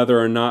whether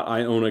or not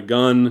I own a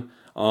gun,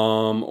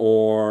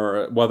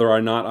 or whether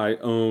or not I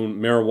own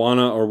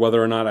marijuana, or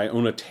whether or not I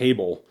own a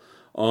table.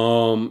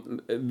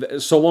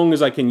 So long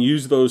as I can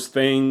use those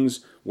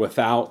things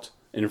without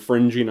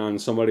infringing on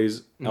somebody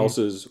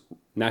else's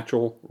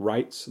natural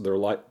rights,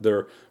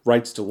 their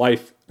rights to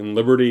life and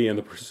liberty and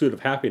the pursuit of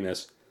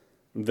happiness,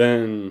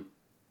 then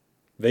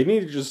they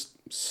need to just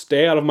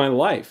stay out of my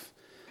life,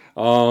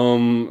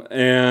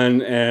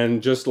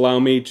 and just allow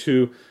me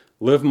to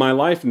live my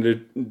life and to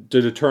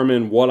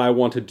determine what I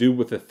want to do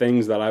with the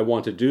things that I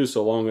want to do,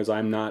 so long as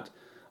I'm not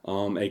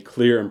a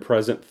clear and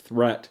present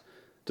threat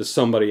to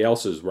somebody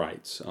else's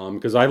rights.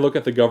 Because I look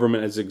at the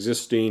government as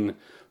existing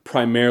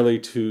primarily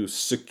to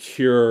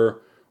secure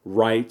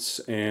rights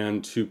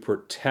and to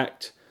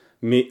protect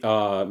me,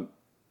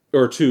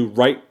 or to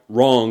right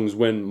wrongs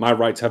when my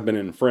rights have been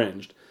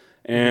infringed.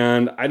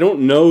 And I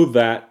don't know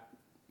that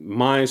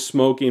my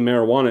smoking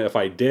marijuana, if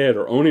I did,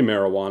 or owning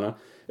marijuana,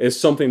 is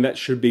something that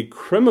should be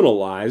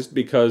criminalized,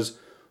 because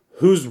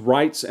whose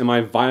rights am I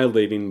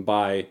violating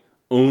by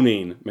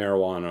owning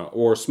marijuana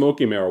or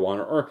smoking marijuana,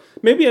 or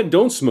maybe I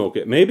don't smoke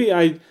it. Maybe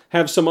I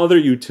have some other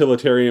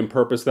utilitarian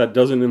purpose that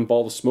doesn't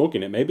involve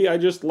smoking it. Maybe I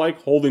just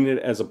like holding it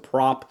as a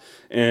prop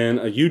in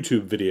a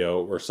YouTube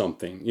video or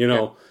something,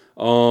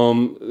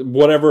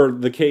 whatever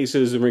the case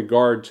is in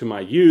regard to my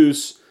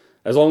use,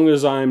 as long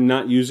as I'm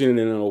not using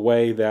it in a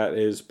way that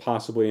is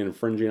possibly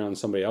infringing on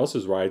somebody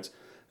else's rights,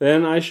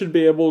 then I should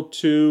be able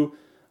to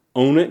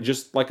own it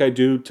just like I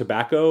do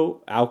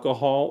tobacco,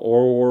 alcohol,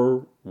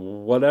 or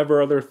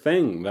whatever other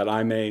thing that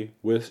I may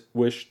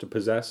wish to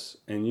possess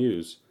and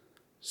use.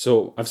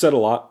 So I've said a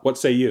lot. What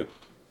say you?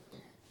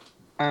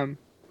 Let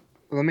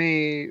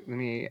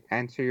me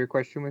answer your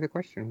question with a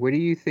question. What do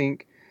you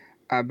think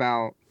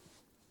about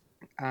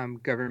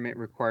government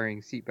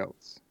requiring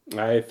seatbelts?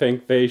 I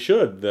think they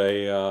should.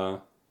 They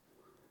own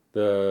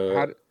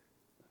the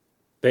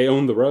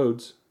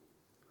roads.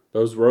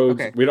 Those roads,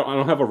 Okay. I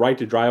don't have a right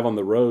to drive on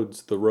the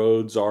roads. The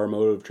roads are a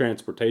mode of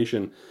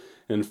transportation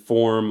and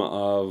form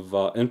of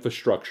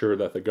infrastructure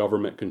that the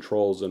government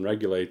controls and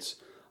regulates,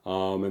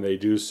 and they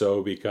do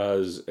so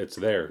because it's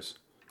theirs.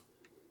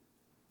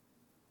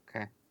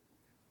 Okay.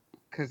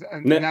 Because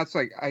and that's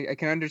like I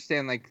can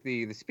understand like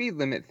the speed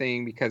limit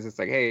thing, because it's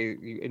like, hey,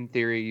 in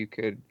theory you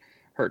could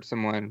hurt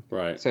someone,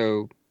 right?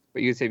 So,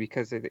 but you say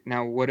because of it.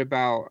 Now, what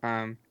about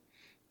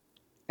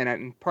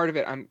and part of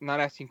it, I'm not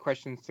asking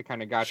questions to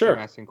kind of gotcha. Sure.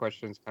 I'm asking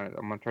questions kind of,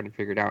 I'm trying to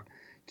figure it out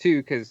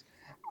too, because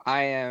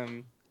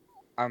I'm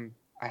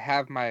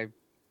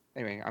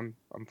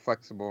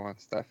flexible on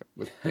stuff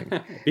with things.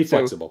 Be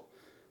flexible.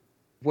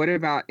 What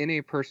about in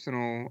a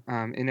personal,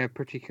 in a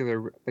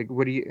particular, like,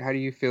 how do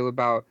you feel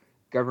about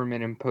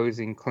government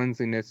imposing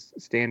cleanliness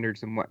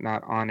standards and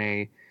whatnot on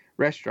a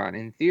restaurant?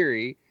 In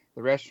theory,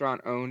 the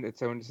restaurant owns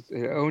its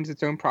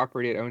own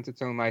property, it owns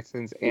its own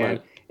license, and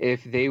Right.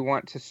 if they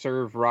want to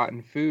serve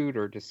rotten food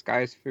or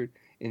disguised food,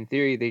 in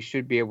theory, they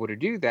should be able to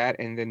do that,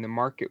 and then the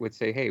market would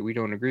say, hey, we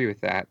don't agree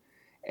with that.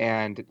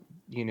 And,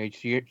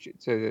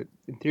 so that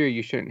in theory,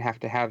 you shouldn't have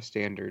to have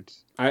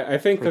standards. I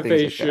think that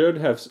they should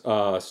have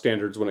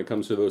standards when it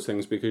comes to those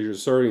things, because you're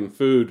serving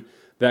food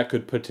that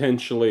could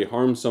potentially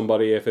harm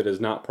somebody if it is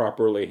not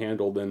properly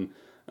handled and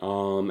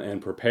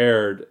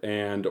prepared,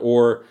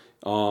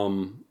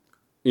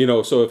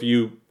 so if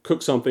you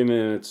cook something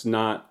and it's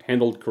not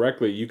handled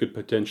correctly, you could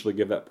potentially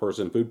give that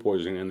person food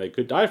poisoning and they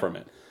could die from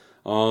it.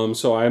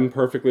 So I'm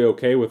perfectly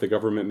okay with the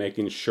government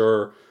making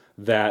sure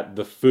that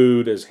the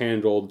food is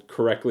handled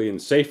correctly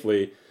and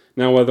safely.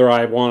 Now, whether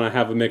I want to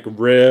have a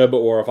McRib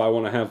or if I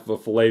want to have a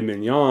filet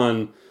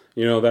mignon,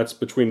 that's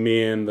between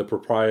me and the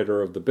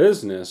proprietor of the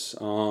business.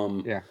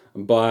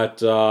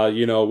 But,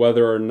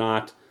 whether or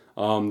not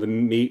the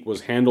meat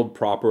was handled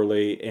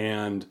properly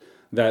and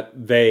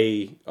that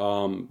they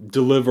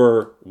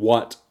deliver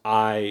what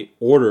I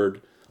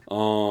ordered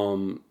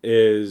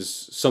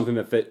is something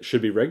that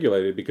should be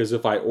regulated. Because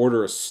if I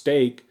order a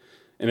steak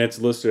and it's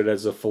listed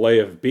as a fillet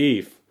of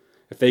beef,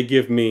 if they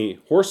give me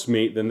horse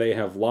meat, then they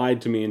have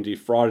lied to me and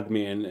defrauded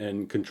me,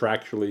 and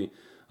contractually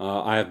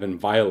I have been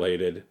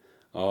violated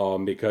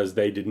because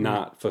they did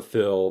not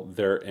fulfill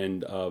their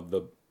end of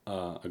the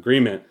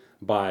agreement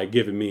by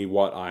giving me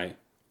what I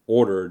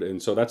ordered.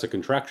 And so that's a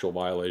contractual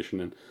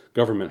violation, and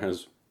government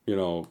has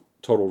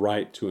total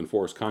right to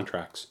enforce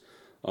contracts.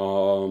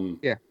 So,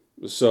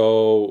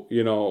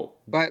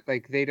 But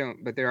like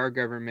but there are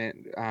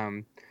government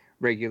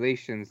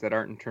regulations that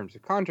aren't in terms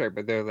of contract,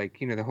 but they're like,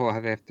 the whole,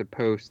 they have to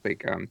post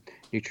like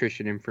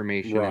nutrition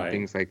information and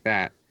things like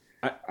that.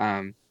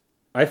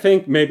 I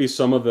think maybe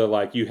some of the,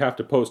 like, you have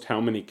to post how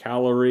many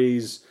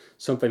calories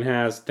something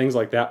has, things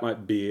like that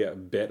might be a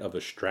bit of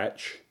a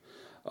stretch.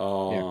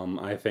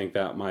 I think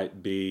that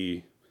might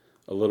be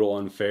a little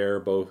unfair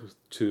both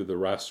to the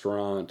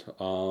restaurant,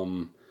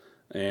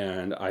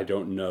 and I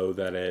don't know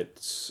that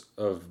it's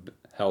of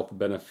health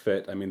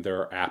benefit. I mean, there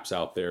are apps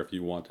out there if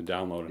you want to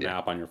download an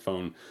app on your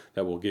phone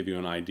that will give you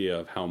an idea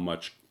of how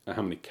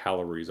many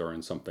calories are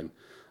in something.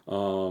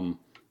 So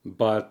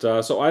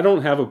I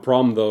don't have a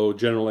problem, though,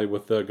 generally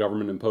with the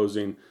government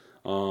imposing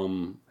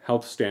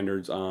health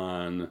standards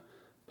on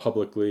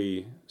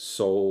publicly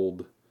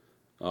sold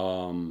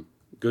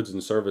goods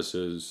and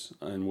services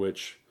in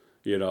which,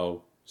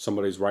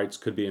 somebody's rights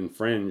could be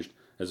infringed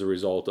as a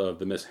result of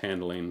the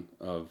mishandling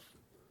of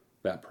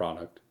that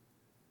product.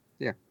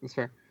 Yeah, that's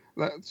fair.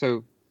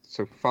 So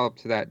follow up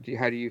to that.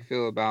 How do you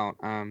feel about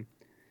and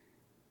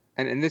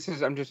this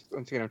is, I'm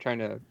trying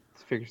to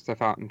figure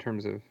stuff out in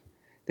terms of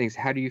things.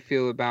 How do you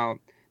feel about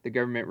the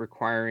government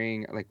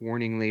requiring like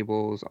warning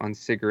labels on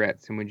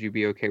cigarettes, and would you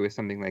be okay with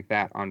something like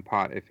that on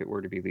pot if it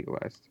were to be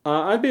legalized?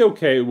 I'd be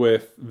okay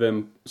with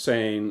them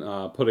saying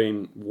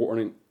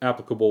putting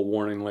applicable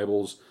warning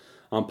labels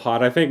on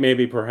pot. I think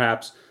maybe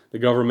perhaps the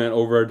government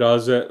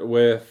overdoes it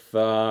with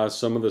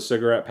some of the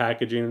cigarette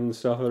packaging and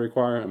stuff they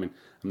require. I mean,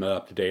 I'm not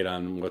up to date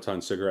on what's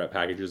on cigarette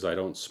packages. I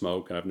don't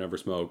smoke, and I've never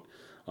smoked.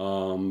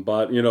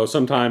 But,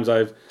 sometimes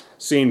I've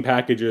seen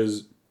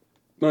packages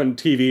on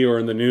TV or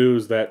in the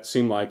news that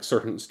seem like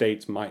certain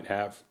states might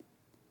have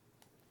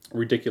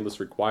ridiculous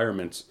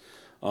requirements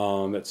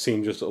that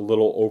seem just a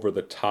little over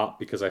the top,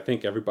 because I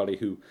think everybody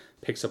who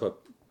picks up a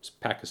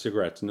pack of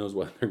cigarettes knows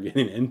what they're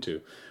getting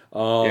into.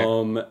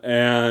 But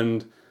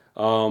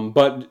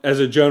as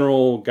a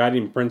general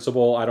guiding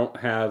principle, I don't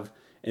have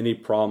any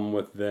problem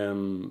with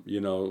them,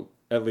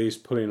 at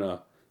least putting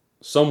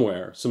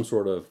some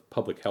sort of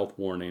public health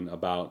warning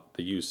about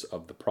the use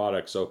of the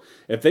product. So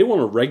if they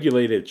want to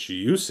regulate its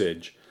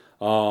usage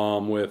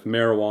with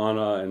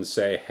marijuana and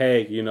say,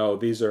 hey,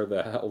 these are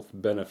the health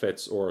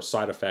benefits or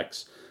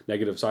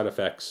negative side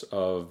effects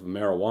of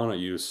marijuana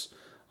use,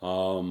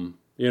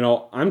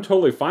 I'm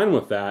totally fine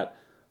with that.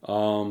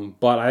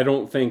 But I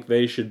don't think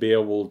they should be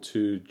able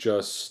to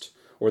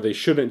they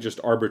shouldn't just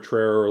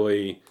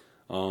arbitrarily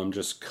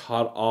just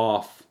cut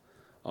off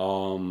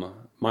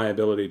my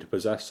ability to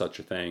possess such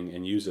a thing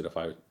and use it if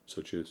I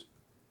so choose.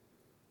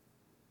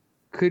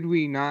 Could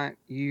we not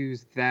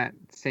use that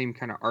same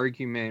kind of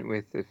argument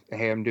with,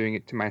 hey, I'm doing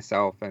it to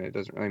myself and it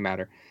doesn't really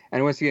matter?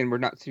 And once again, we're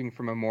not speaking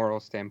from a moral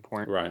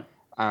standpoint, right?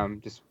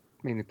 Just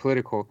mainly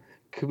political.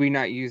 Could we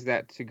not use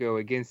that to go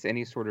against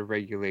any sort of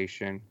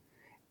regulation,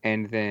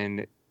 and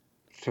then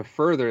to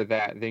further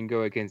that, then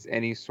go against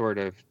any sort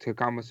of, to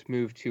almost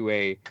move to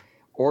a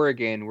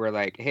Oregon where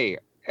like, hey,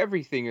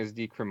 everything is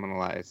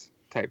decriminalized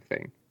type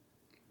thing?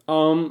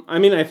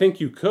 I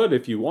think you could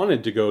if you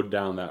wanted to go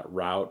down that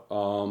route.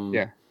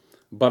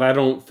 But I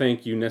don't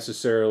think you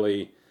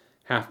necessarily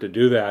have to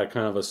do that,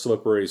 kind of a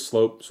slippery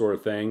slope sort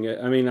of thing.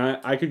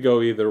 I could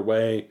go either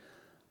way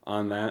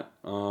on that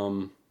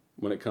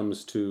when it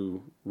comes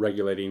to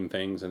regulating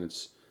things and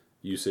its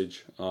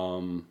usage.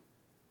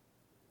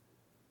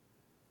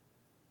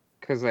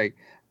 Because like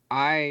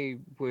I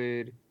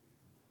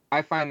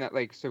find that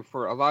like, so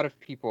for a lot of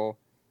people,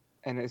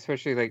 and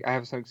especially like I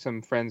have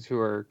some friends who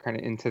are kind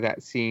of into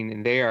that scene,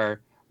 and they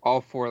are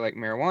all for like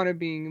marijuana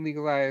being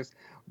legalized,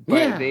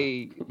 but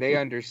they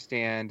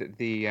understand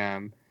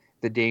the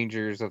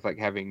dangers of like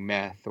having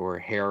meth or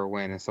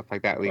heroin and stuff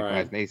like that legalized.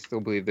 Right. And they still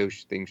believe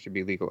those things should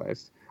be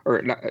legalized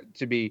or not,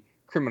 to be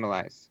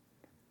criminalized.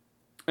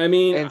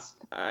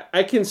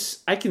 I can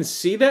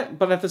see that,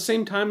 but at the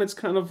same time, it's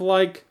kind of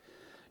like,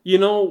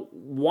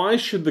 why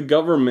should the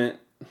government?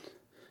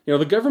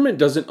 The government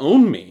doesn't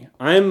own me.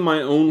 I'm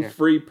my own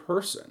free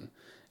person.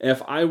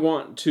 If I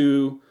want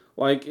to,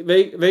 like,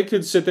 they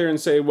could sit there and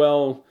say,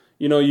 well,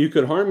 you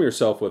could harm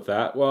yourself with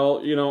that.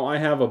 Well, I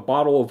have a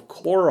bottle of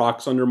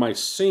Clorox under my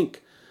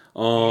sink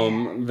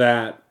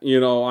that,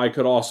 I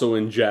could also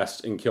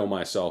ingest and kill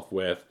myself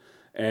with,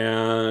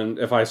 and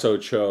if I so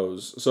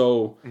chose.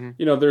 So,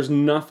 there's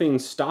nothing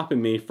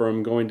stopping me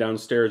from going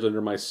downstairs under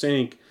my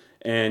sink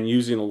and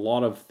using a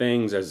lot of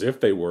things as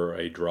if they were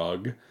a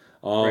drug.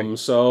 Right.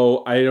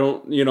 So I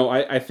don't,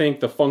 I think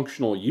the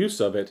functional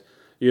use of it,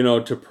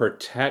 to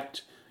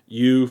protect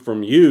you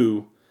from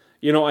you,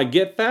 I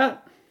get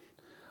that,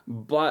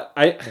 but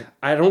I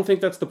don't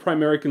think that's the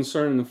primary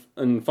concern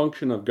and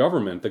function of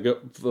government.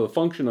 The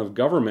function of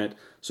government,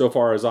 so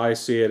far as I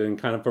see it, and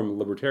kind of from a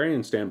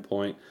libertarian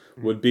standpoint,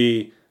 would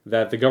be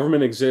that the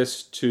government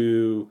exists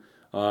to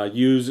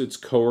use its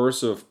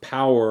coercive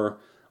power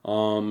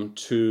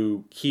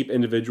to keep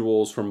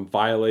individuals from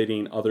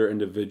violating other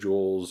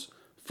individuals'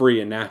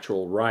 free and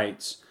natural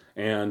rights.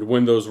 And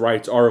when those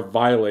rights are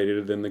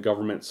violated, then the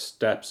government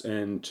steps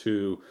in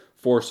to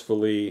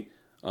forcefully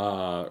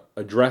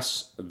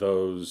address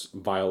those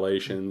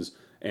violations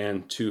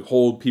and to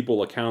hold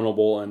people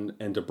accountable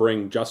and to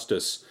bring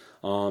justice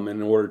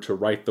in order to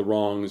right the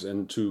wrongs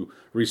and to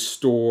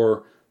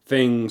restore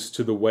things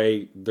to the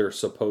way they're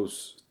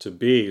supposed to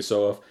be.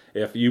 So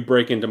if you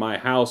break into my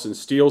house and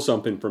steal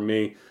something from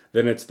me,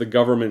 then it's the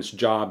government's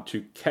job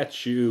to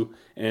catch you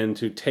and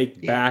to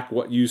take back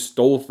what you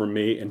stole from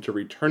me and to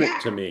return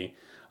it to me.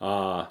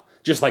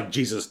 Just like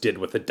Jesus did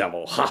with the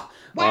devil. Ha!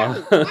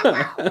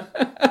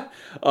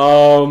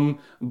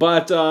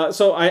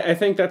 So I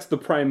think that's the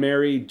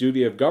primary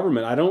duty of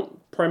government. I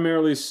don't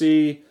primarily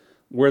see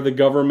where the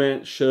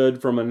government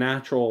should, from a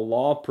natural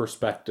law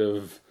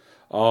perspective,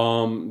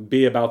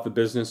 be about the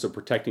business of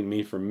protecting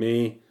me from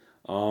me.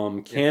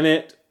 Can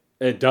it?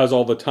 It does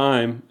all the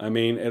time.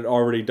 It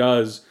already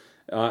does.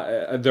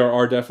 There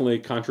are definitely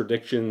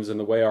contradictions in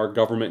the way our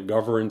government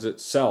governs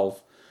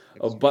itself.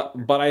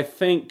 But I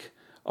think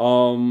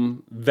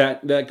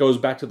that goes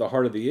back to the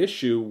heart of the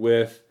issue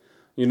with,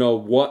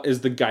 what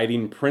is the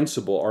guiding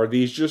principle? Are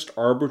these just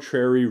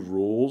arbitrary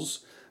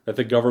rules that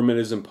the government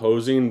is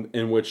imposing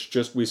in which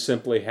just we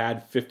simply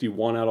had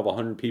 51 out of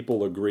 100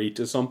 people agree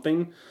to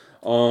something?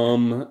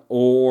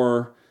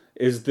 Or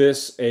is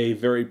this a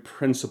very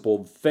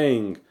principled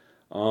thing?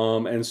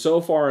 And so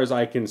far as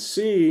I can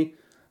see,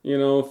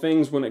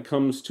 things when it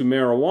comes to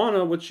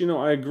marijuana, which,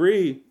 I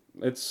agree,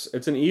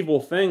 it's an evil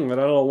thing that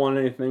I don't want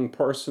anything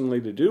personally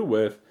to do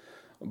with,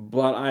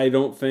 but I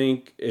don't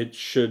think it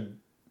should,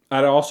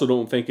 I also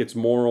don't think it's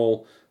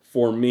moral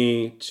for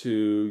me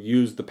to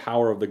use the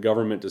power of the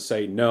government to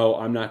say, no,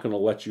 I'm not going to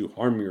let you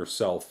harm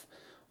yourself,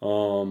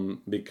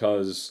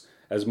 because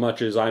as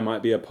much as I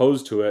might be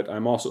opposed to it,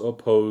 I'm also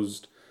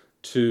opposed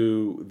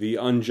to the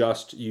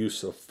unjust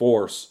use of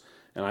force.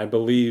 And I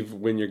believe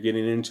when you're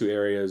getting into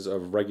areas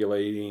of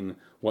regulating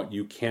what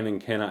you can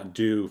and cannot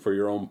do for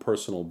your own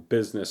personal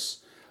business,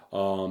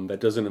 that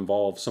doesn't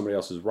involve somebody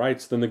else's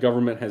rights, then the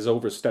government has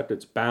overstepped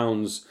its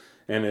bounds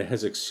and it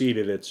has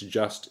exceeded its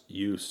just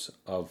use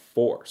of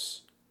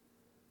force.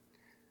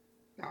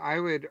 I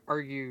would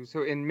argue,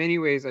 so in many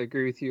ways, I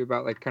agree with you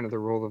about like kind of the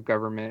role of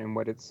government and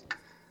what it's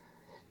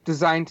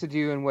designed to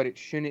do and what it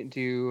shouldn't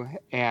do,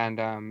 and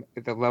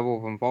the level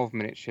of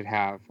involvement it should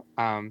have.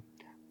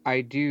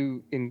 I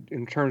do,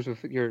 in terms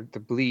of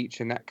the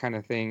bleach and that kind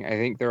of thing. I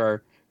think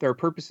there are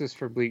purposes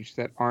for bleach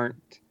that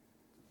aren't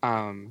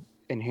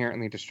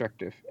inherently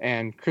destructive,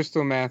 and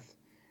crystal meth,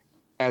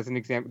 as an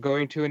example,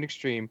 going to an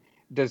extreme,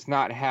 does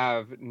not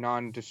have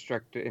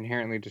non-destructive,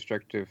 inherently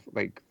destructive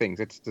like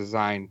things. It's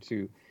designed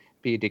to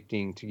be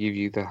addicting, to give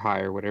you the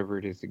high or whatever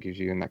it is that gives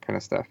you, and that kind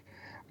of stuff.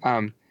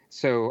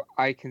 So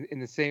I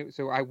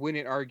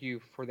wouldn't argue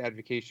for the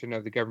advocation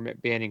of the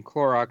government banning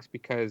Clorox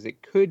because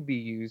it could be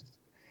used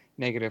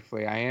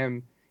negatively. I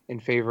am in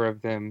favor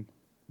of them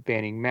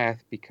banning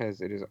meth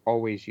because it is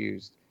always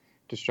used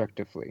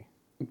destructively.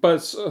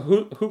 But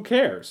who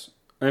cares?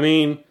 I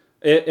mean,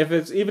 to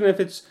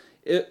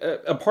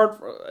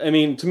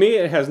me,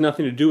 it has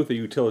nothing to do with the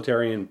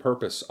utilitarian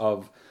purpose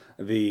of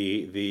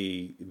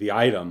the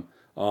item.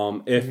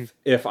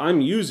 If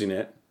I'm using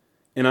it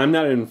and I'm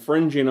not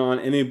infringing on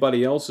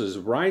anybody else's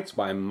rights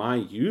by my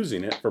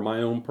using it for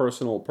my own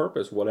personal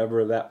purpose,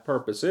 whatever that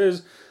purpose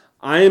is,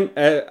 I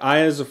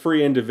as a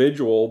free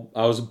individual,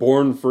 I was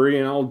born free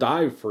and I'll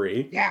die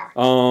free. Yeah.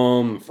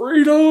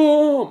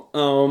 Freedom.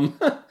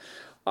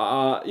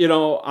 I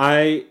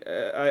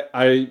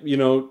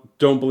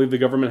don't believe the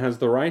government has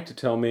the right to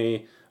tell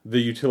me the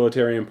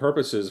utilitarian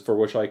purposes for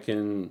which I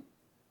can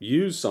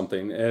use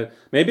something.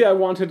 Maybe I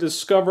want to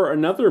discover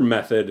another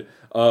method.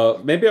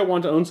 Maybe I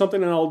want to own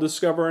something and I'll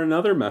discover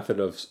another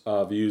method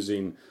of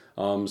using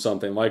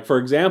something. Like, for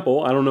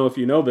example, I don't know if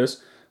you know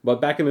this, but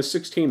back in the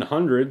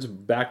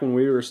 1600s, back when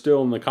we were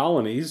still in the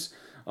colonies,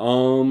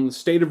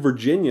 state of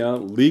Virginia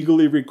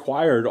legally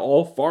required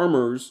all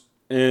farmers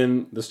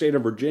in the state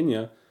of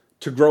Virginia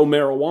to grow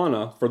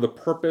marijuana for the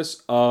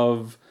purpose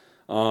of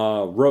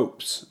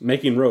ropes,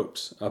 making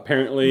ropes.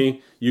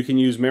 Apparently, you can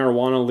use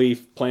marijuana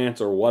leaf plants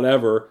or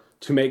whatever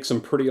to make some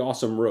pretty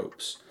awesome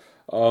ropes.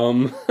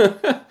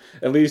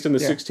 At least in the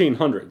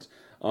 1600s.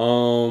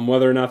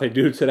 Whether or not they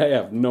do today, I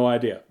have no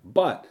idea.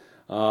 But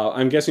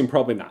I'm guessing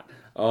probably not.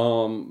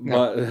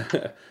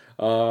 But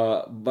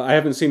I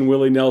haven't seen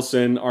Willie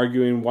Nelson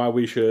arguing why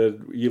we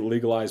should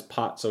legalize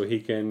pot so he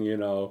can,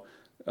 build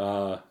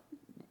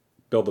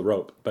the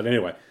rope. But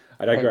anyway,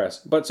 I digress.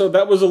 But so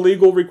that was a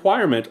legal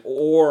requirement.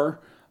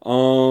 Or,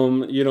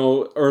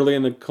 early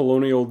in the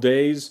colonial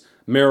days,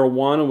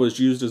 marijuana was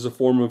used as a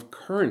form of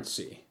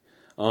currency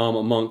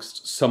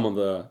amongst some of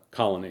the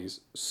colonies.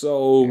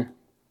 So,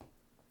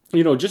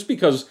 just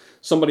because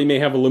somebody may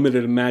have a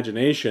limited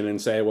imagination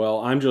and say, well,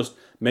 I'm just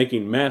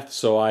making meth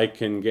so I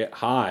can get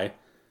high.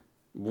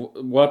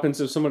 What happens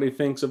if somebody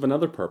thinks of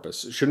another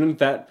purpose? Shouldn't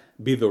that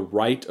be the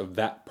right of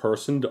that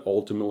person to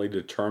ultimately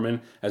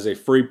determine, as a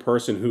free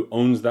person who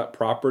owns that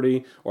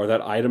property or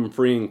that item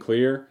free and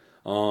clear?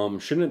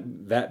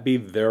 Shouldn't that be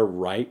their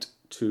right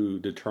to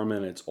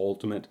determine its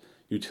ultimate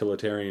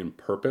utilitarian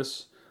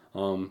purpose?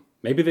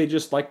 Maybe they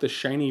just like the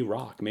shiny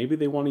rock. Maybe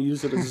they want to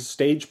use it as a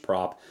stage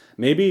prop.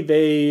 Maybe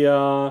they,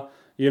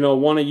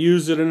 want to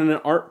use it in an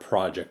art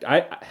project.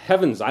 I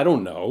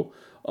don't know.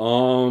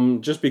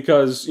 Just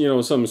because,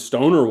 some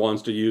stoner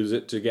wants to use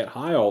it to get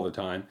high all the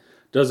time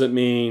doesn't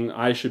mean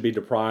I should be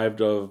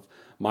deprived of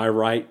my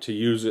right to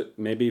use it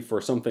maybe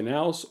for something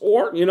else.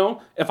 Or,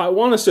 if I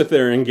want to sit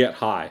there and get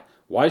high,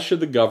 why should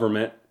the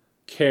government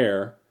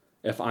care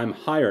if I'm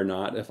high or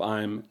not, if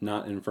I'm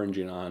not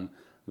infringing on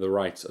the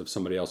rights of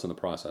somebody else in the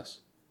process?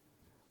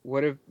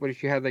 What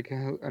if you had like a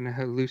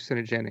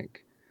hallucinogenic,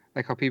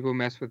 like how people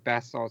mess with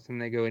bath salts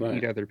and they go and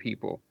eat other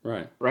people?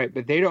 Right.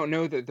 But they don't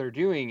know that they're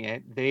doing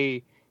it.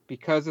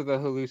 Because of the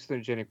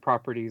hallucinogenic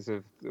properties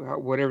of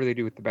whatever they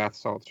do with the bath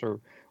salts or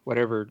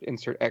whatever,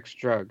 insert X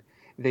drug,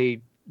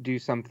 they do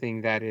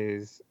something that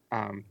is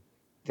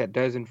that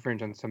does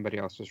infringe on somebody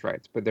else's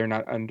rights, but they're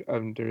not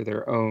under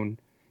their own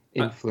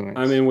influence.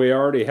 I mean, we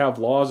already have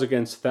laws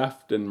against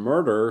theft and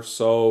murder,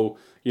 so,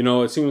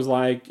 it seems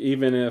like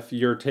even if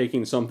you're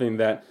taking something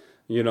that,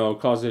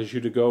 causes you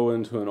to go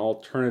into an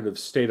alternative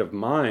state of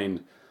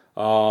mind,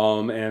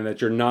 and that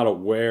you're not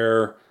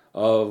aware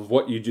of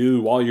what you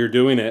do while you're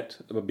doing it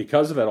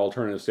because of that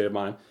alternative state of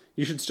mind,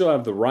 you should still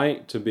have the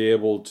right to be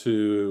able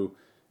to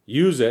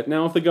use it.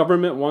 Now, if the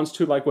government wants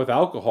to, like with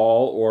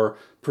alcohol or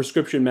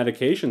prescription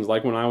medications,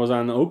 like when I was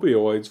on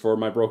opioids for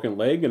my broken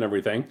leg and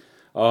everything,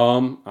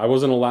 I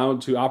wasn't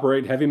allowed to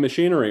operate heavy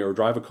machinery or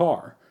drive a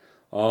car.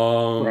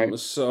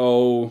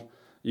 So,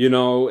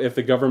 if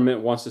the government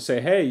wants to say,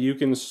 hey, you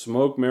can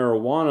smoke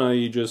marijuana,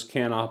 you just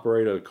can't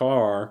operate a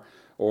car,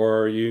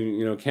 or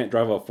you can't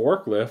drive a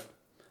forklift,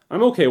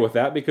 I'm okay with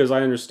that because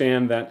I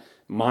understand that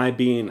my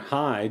being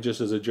high,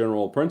 just as a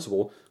general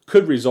principle,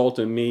 could result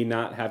in me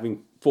not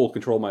having full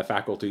control of my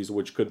faculties,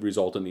 which could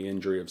result in the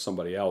injury of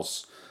somebody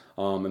else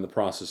in the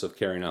process of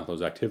carrying out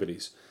those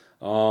activities.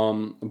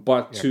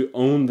 But to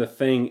own the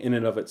thing in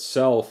and of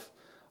itself,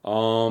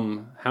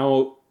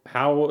 how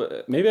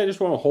maybe I just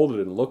want to hold it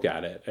and look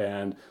at it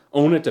and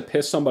own it to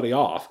piss somebody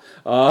off.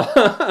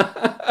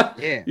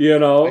 Yeah. You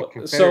know, Like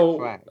Confederate so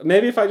flag.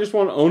 maybe if I just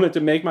want to own it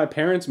to make my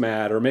parents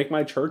mad or make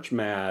my church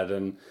mad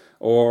and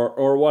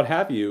or what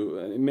have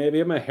you. Maybe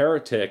I'm a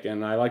heretic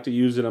and I like to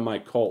use it in my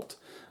cult.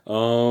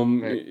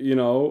 Right. You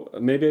know,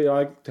 maybe I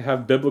like to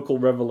have biblical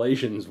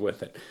revelations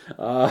with it.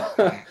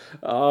 You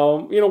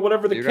know,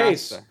 whatever the Dude,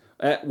 case. Rasta.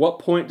 At what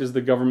point does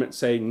the government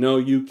say, no,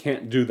 you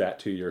can't do that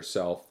to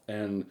yourself?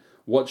 And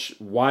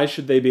why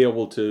should they be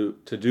able to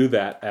do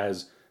that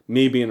as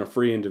me being a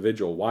free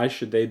individual? Why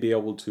should they be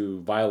able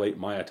to violate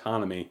my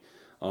autonomy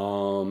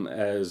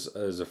as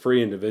a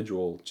free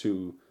individual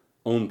to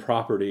own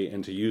property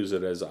and to use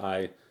it as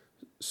I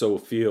so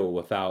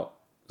feel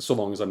so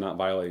long as I'm not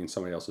violating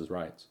somebody else's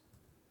rights?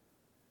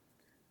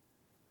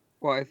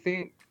 Well, I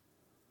think,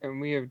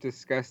 and we have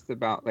discussed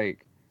about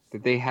like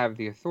that they have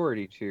the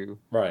authority to.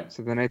 Right.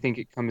 So then I think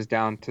it comes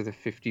down to the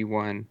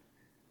 51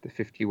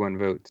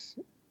 votes.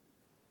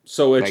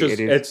 So it's Like,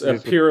 just it is- it's it a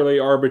is- purely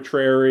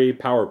arbitrary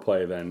power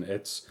play then.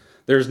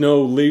 There's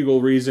no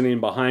legal reasoning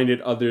behind it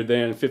other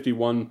than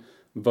 51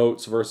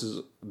 votes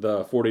versus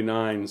the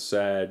 49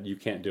 said you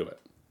can't do it.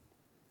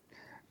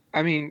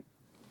 I mean,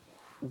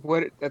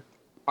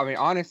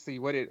 honestly,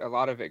 a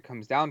lot of it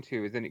comes down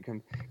to is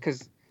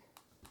because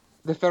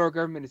the federal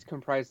government is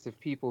comprised of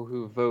people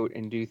who vote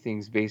and do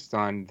things based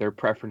on their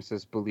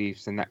preferences,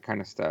 beliefs, and that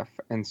kind of stuff.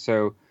 And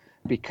so,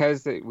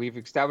 because we've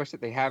established that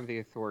they have the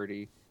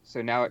authority,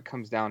 so now it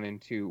comes down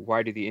into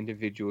why do the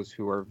individuals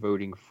who are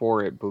voting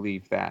for it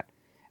believe that?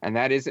 And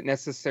that isn't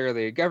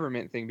necessarily a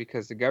government thing,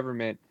 because the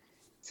government,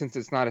 since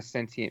it's not a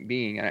sentient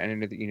being, and I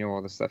know that you know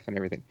all this stuff and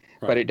everything,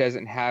 but Right. it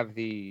doesn't have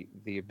the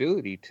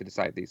ability to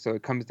decide these. So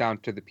it comes down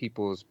to the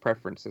people's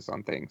preferences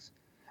on things.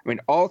 I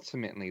mean,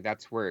 ultimately,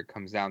 that's where it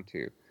comes down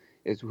to,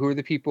 is who are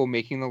the people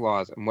making the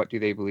laws and what do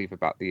they believe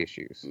about the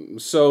issues.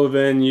 So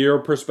then your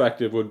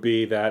perspective would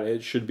be that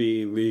it should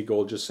be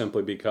illegal just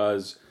simply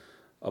because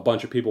a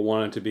bunch of people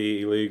want it to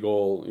be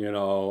illegal, you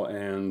know,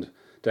 and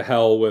to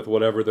hell with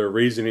whatever their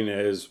reasoning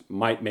is,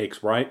 might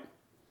makes right?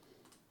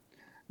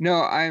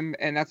 No, and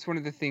that's one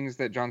of the things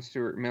that John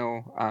Stuart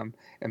Mill,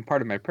 and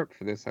part of my prep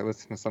for this, I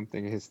listened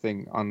to his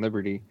thing on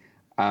liberty,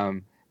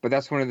 but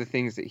that's one of the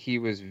things that he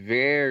was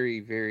very,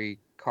 very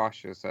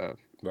cautious of.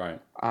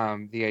 Right.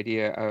 The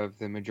idea of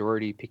the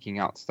majority picking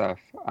out stuff,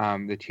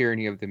 the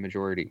tyranny of the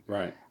majority.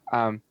 Right.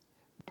 And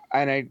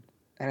I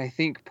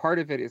think part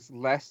of it is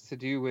less to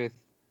do with,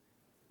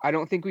 I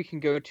don't think we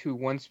can go to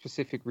one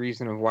specific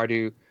reason of why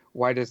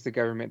does the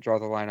government draw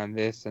the line on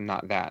this and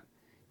not that?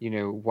 You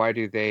know, why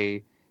do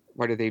they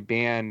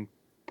ban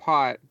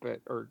pot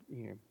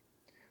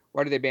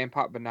why do they ban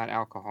pot but not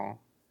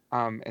alcohol?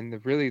 And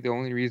the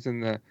only reason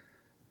the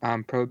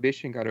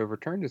prohibition got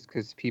overturned is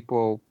because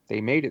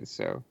they made it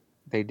so.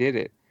 They did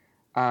it.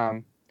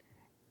 And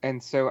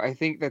so I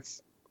think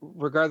that's,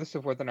 regardless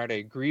of whether or not I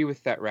agree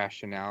with that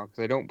rationale,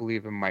 because I don't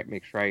believe in might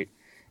makes right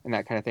and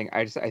that kind of thing,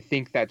 I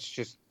think that's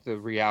just the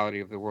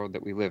reality of the world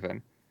that we live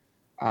in.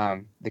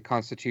 The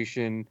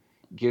Constitution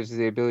gives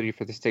the ability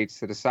for the states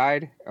to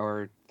decide,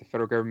 or the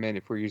federal government,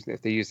 if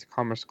they use the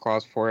Commerce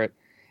Clause for it,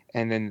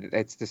 and then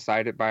it's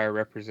decided by our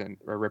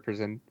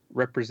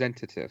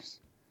representatives.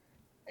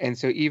 And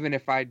so even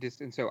if like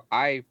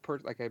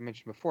I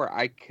mentioned before,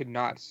 I could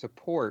not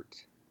support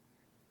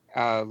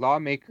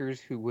lawmakers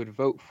who would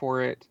vote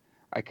for it.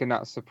 I could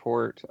not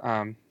support,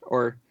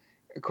 or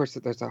of course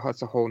that's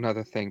a whole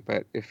nother thing.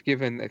 But if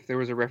there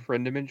was a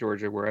referendum in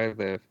Georgia where I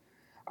live,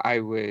 I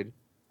would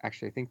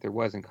actually, I think there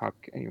was in Cobb.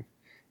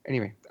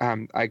 Anyway,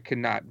 I could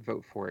not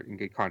vote for it in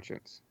good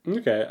conscience.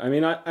 Okay. I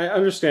mean, I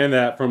understand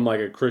that from like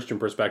a Christian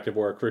perspective,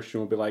 where a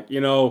Christian would be like,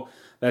 you know,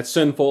 that's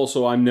sinful,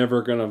 so I'm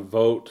never going to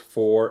vote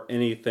for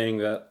anything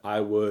that I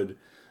would,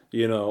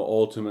 you know,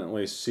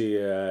 ultimately see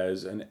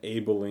as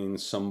enabling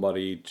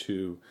somebody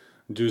to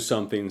do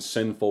something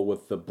sinful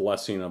with the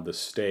blessing of the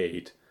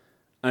state.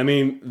 I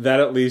mean, that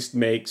at least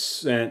makes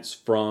sense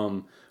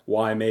from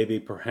why maybe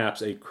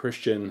perhaps a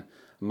Christian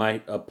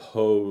might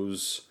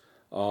oppose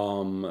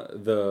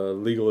the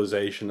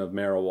legalization of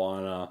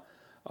marijuana.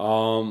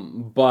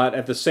 But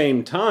at the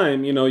same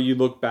time, you know, you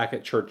look back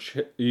at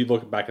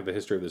the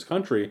history of this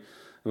country, and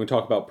we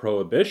talk about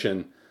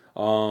prohibition.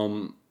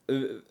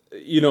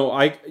 You know,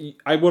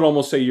 I would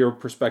almost say your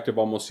perspective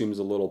almost seems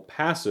a little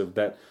passive,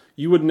 that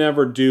you would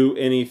never do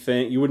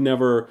anything, you would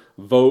never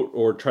vote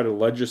or try to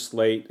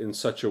legislate in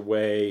such a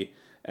way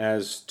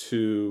as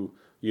to,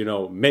 you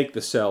know, make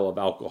the sale of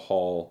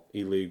alcohol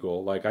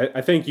illegal. Like,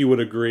 I think you would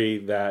agree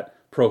that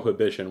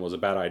prohibition was a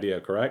bad idea,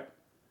 correct?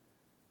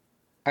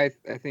 I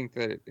think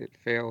that it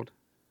failed.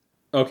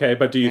 Okay,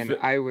 but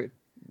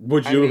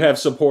would you have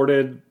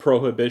supported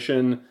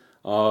prohibition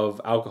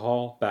of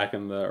alcohol back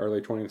in the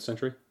early 20th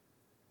century?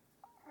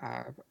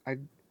 I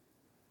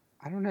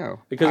don't know.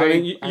 Because I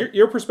mean,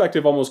 your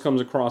perspective almost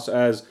comes across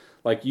as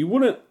like you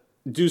wouldn't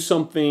do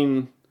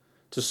something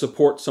to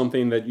support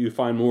something that you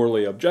find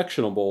morally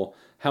objectionable.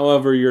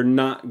 However, you're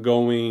not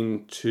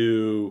going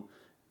to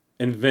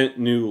invent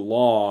new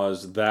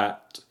laws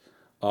that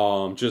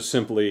just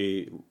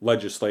simply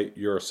legislate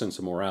your sense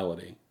of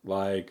morality.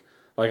 Like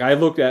I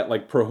looked at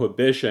like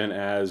prohibition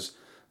as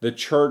the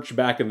church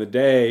back in the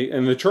day,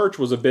 and the church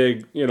was a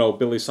big,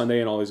 Billy Sunday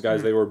and all these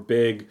guys, they were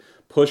big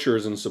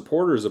pushers and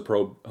supporters of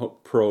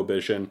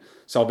prohibition.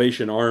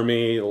 Salvation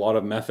Army, a lot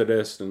of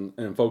Methodists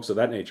and folks of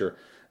that nature,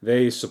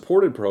 they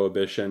supported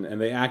prohibition,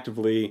 and they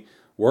actively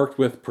worked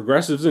with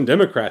progressives and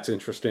Democrats,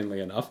 interestingly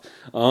enough,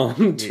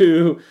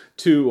 to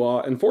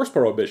enforce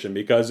prohibition,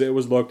 because it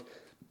was looked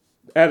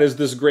at as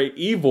this great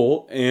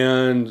evil,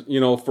 and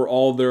for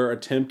all their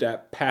attempt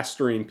at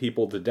pastoring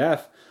people to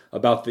death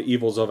about the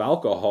evils of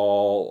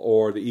alcohol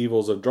or the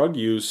evils of drug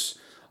use,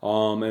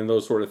 and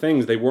those sort of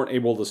things, they weren't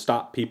able to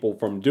stop people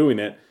from doing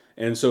it.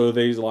 And so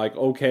they's like,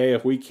 okay,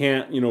 if we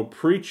can't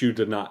preach you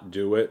to not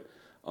do it,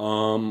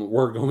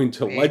 we're going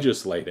to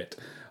legislate it.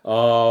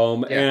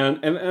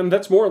 And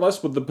that's more or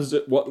less what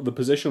the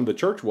position of the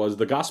church was.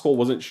 The gospel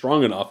wasn't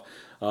strong enough.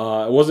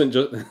 It wasn't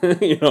just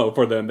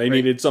for them. They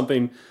needed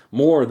something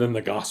more than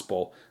the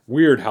gospel.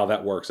 Weird how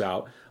that works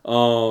out,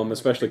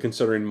 especially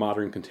considering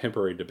modern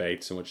contemporary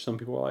debates in which some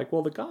people are like,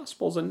 well, the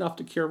gospel's enough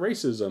to cure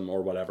racism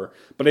or whatever.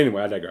 But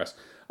anyway, I digress.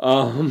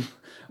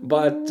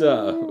 That's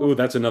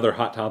another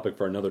hot topic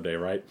for another day,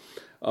 right?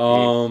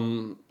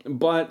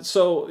 But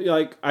so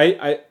like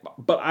I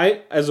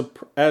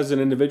as an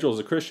individual, as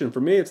a Christian,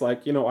 for me, it's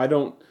like, I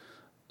don't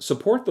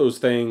support those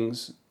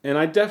things, and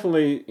I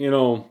definitely,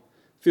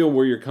 feel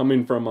where you're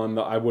coming from on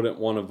I wouldn't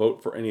want to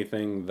vote for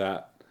anything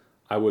that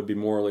I would be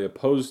morally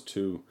opposed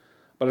to.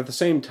 But at the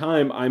same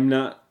time, I'm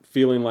not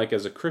feeling like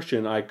as a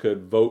Christian I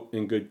could vote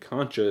in good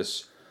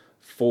conscience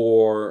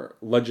for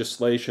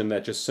legislation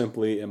that just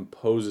simply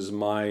imposes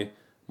my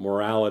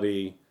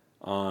morality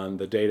on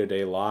the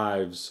day-to-day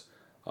lives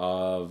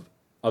of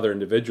other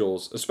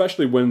individuals,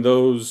 especially when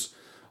those,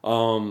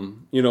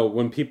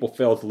 when people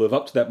fail to live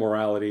up to that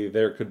morality,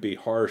 there could be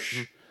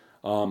harsh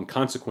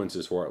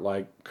consequences for it.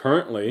 Like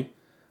currently,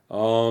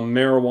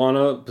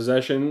 marijuana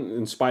possession,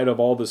 in spite of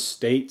all the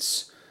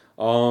states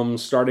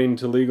starting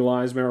to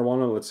legalize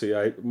marijuana. Let's see,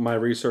 my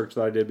research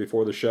that I did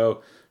before the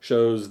show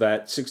shows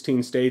that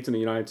 16 states in the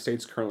United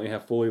States currently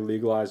have fully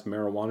legalized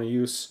marijuana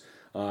use.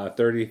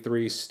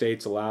 33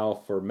 states allow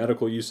for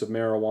medical use of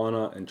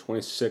marijuana, and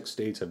 26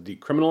 states have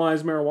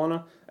decriminalized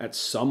marijuana at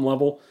some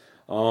level.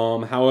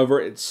 However,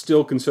 it's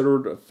still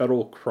considered a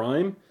federal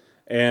crime,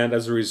 and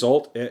as a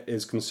result, it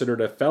is considered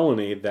a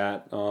felony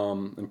that,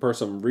 in per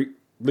some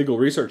legal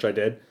research I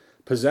did,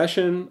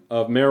 possession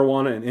of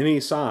marijuana in any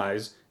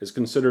size is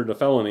considered a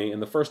felony,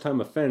 and the first-time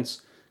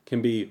offense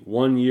can be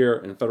 1 year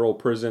in federal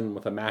prison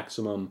with a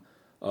maximum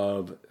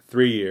of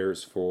 3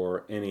 years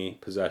for any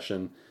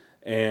possession.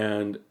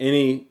 And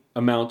any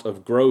amount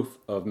of growth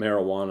of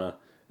marijuana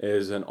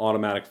is an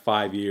automatic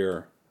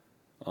 5-year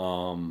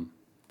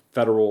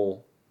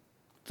federal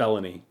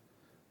felony.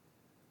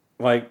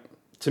 Like,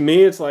 to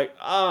me, it's like,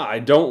 I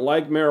don't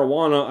like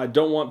marijuana. I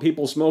don't want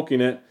people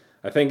smoking it.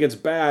 I think it's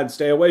bad.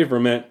 Stay away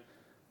from it.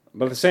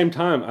 But at the same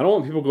time, I don't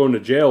want people going to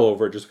jail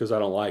over it just because I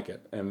don't like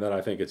it and that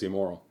I think it's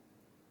immoral.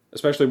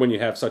 Especially when you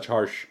have such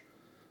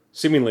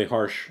seemingly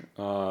harsh,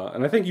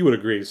 and I think you would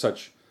agree,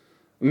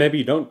 maybe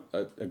you don't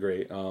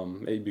agree,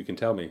 maybe you can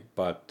tell me,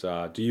 but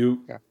do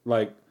you,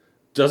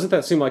 doesn't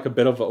that seem like a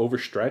bit of an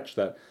overstretch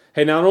that,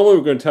 hey, not only are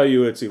we going to tell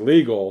you it's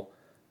illegal,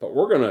 but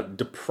we're going to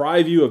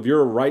deprive you of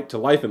your right to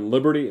life and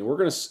liberty, and we're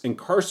going to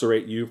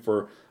incarcerate you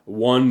for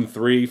 1,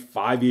 3,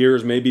 5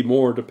 years, maybe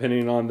more,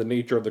 depending on the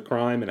nature of the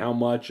crime and how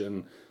much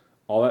and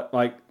all that.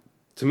 Like,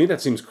 to me,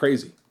 that seems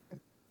crazy.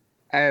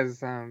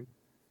 As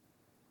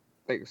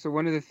so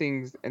one of the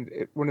things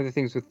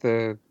with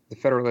the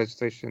federal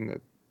legislation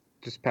that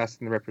just passed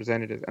in the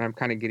representatives, and I'm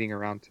kind of getting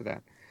around to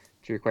that,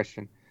 to your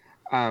question,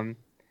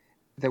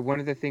 that one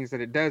of the things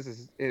that it does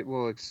is it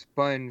will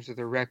expunge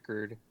the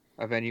record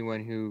of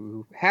anyone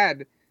who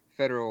had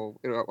federal,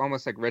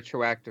 almost like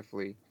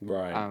retroactively.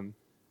 Right.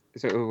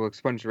 So it will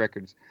expunge the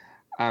records.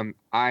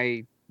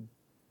 I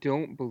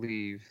don't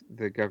believe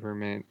the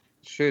government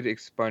should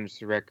expunge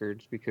the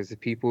records, because the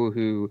people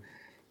who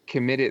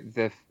committed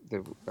the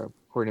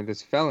according to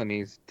this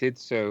felonies did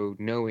so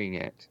knowing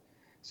it.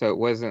 So it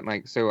wasn't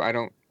like, so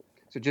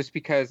just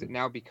because it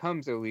now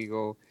becomes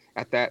illegal,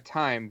 at that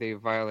time they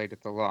violated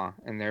the law,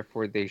 and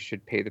therefore they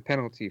should pay the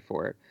penalty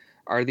for it.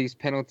 Are these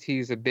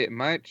penalties a bit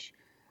much?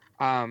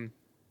 I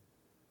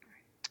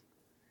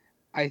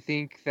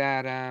think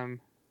that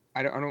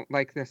I don't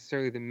like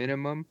necessarily the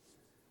minimum,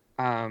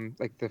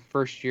 like the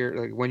first year,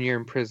 like 1 year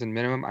in prison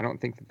minimum. I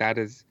don't think that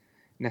is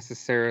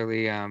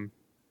necessarily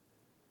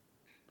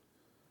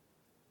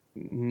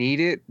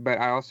needed, but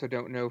I also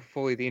don't know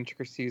fully the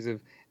intricacies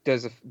of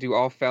do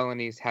all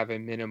felonies have a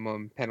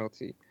minimum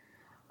penalty?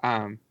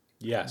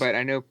 Yes. But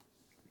I know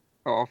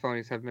all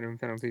felonies have minimum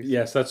penalties.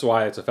 Yes, that's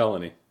why it's a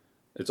felony.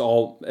 It's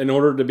all, in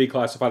order to be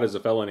classified as a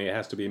felony, it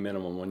has to be a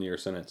minimum 1 year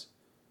sentence.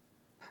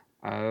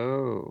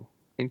 Oh,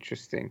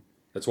 interesting.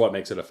 That's what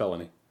makes it a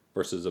felony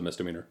versus a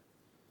misdemeanor.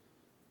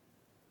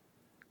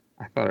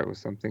 I thought it was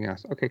something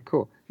else. Okay,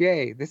 cool.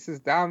 Yay!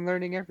 I'm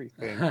learning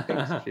everything.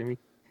 Thanks, Jimmy.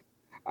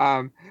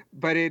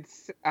 But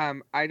it's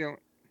I'm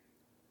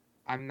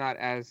not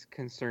as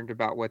concerned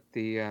about what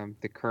the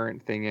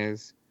current thing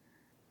is.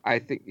 I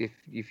think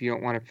if you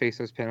don't want to face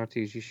those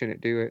penalties, you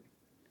shouldn't do it.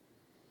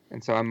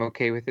 And so I'm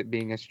okay with it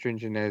being as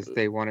stringent as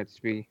they want it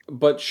to be.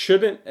 But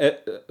shouldn't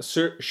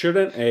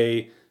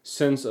a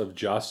sense of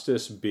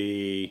justice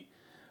be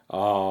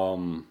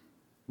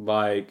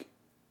like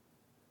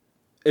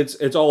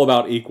it's all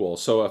about equal?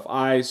 So if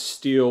I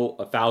steal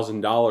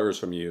 $1,000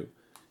 from you,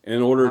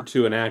 in order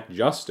to enact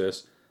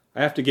justice,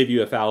 I have to give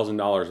you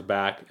 $1,000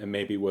 back, and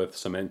maybe with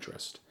some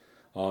interest,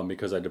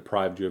 because I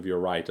deprived you of your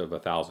right of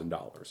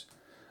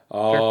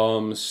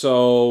 $1,000.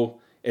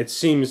 So it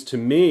seems to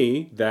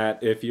me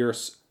that if you're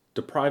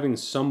depriving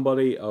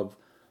somebody of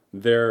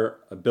their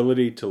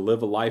ability to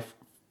live a life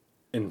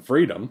in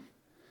freedom,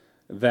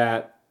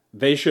 that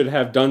they should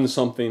have done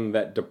something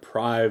that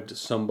deprived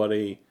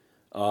somebody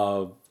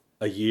of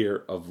a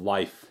year of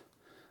life.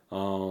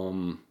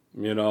 And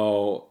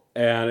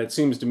it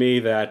seems to me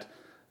that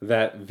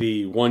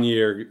the 1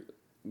 year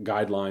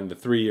guideline, the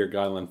 3 year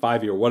guideline,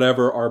 5 year,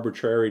 whatever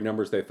arbitrary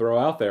numbers they throw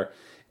out there,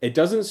 it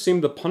doesn't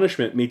seem the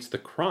punishment meets the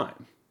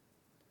crime.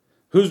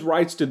 Whose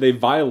rights did they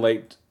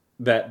violate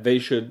that they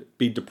should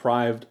be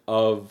deprived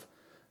of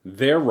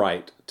their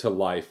right to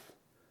life?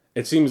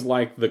 It seems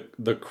like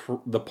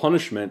the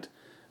punishment,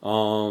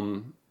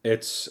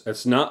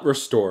 it's not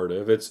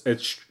restorative.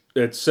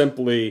 It's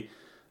simply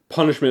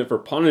punishment for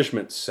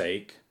punishment's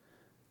sake,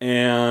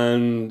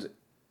 and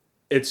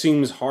it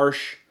seems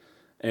harsh,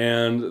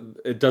 and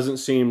it doesn't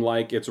seem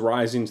like it's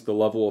rising to the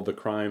level of the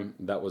crime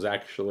that was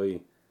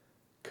actually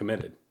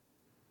committed.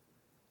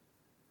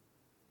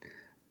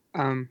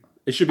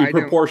 It should be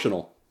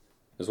proportional,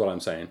 is what I'm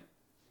saying.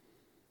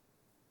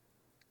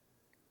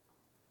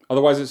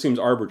 Otherwise, it seems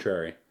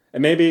arbitrary.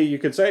 And maybe you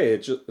could say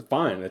it's just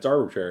fine, it's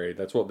arbitrary.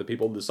 That's what the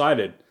people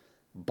decided.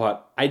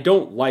 But I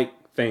don't like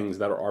things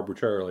that are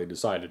arbitrarily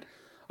decided.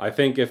 I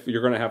think if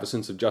you're going to have a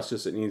sense of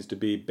justice, it needs to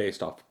be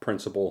based off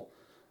principle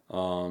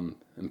and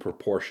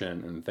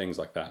proportion and things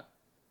like that.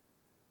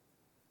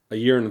 A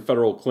year in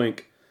federal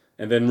clink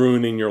and then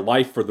ruining your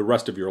life for the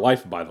rest of your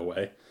life, by the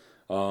way.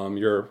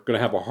 You're going to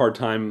have a hard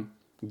time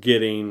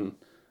getting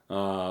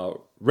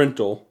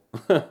renting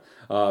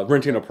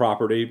a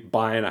property,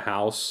 buying a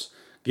house,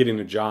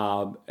 getting a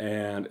job,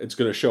 and it's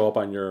going to show up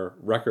on your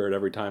record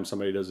every time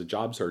somebody does a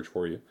job search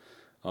for you.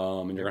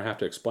 And you're going to have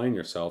to explain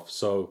yourself.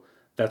 So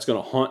that's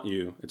going to haunt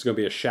you. It's going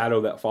to be a shadow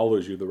that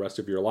follows you the rest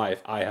of your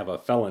life. I have a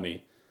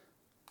felony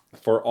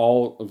for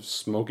all of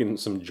smoking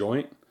some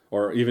joint,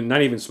 or even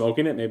not even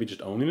smoking it, maybe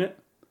just owning it.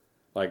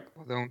 Like,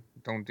 well,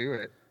 don't do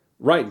it.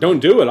 Right, don't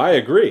do it. I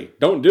agree.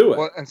 Don't do it.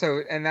 Well,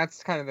 and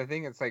that's kind of the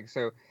thing. It's like,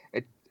 to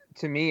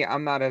me,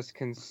 I'm not as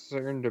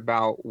concerned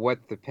about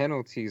what the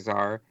penalties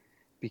are,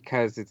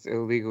 because it's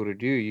illegal to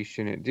do. You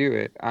shouldn't do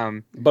it.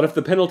 But if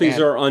the penalties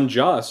are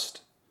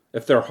unjust,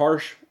 if they're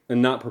harsh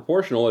and not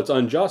proportional, it's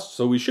unjust.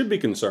 So we should be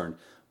concerned.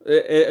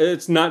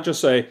 It's not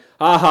just say,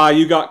 "Aha,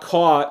 you got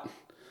caught,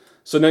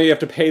 so now you have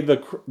to pay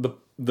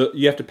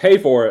you have to pay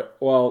for it."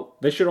 Well,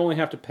 they should only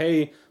have to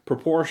pay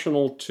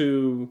proportional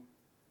to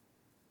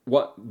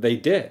what they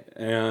did.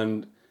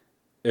 And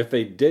if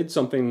they did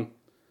something,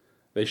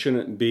 they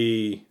shouldn't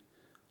be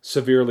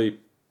severely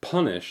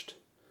punished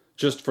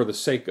just for the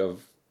sake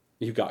of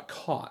you got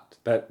caught.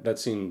 That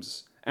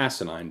seems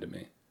asinine to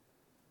me.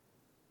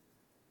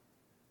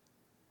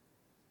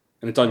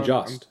 And it's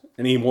unjust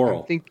and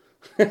immoral.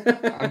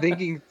 I'm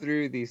thinking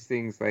through these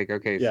things like,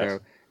 okay, yes. So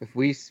if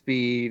we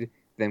speed,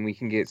 then we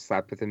can get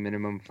slapped with a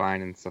minimum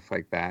fine and stuff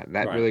like that.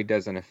 That really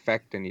doesn't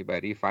affect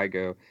anybody. If I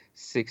go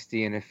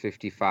 60 and a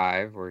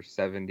 55 or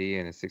 70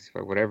 and a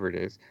 65, whatever it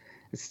is,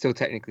 it's still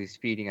technically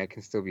speeding. I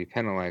can still be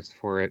penalized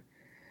for it.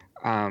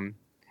 And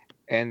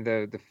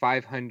the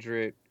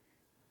 500,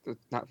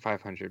 not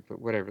 500,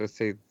 but whatever, let's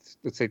say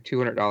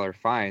 $200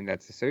 fine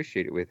that's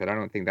associated with it. I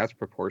don't think that's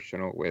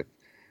proportional with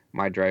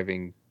my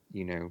driving,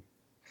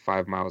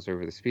 5 miles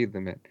over the speed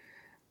limit.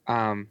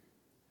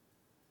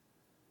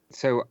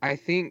 So I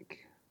think,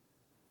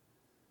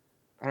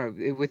 I don't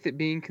know, with it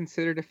being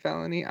considered a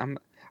felony,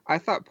 I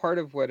thought part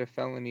of what a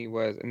felony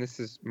was, and this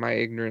is my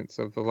ignorance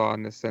of the law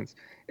in this sense,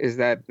 is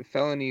that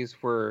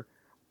felonies were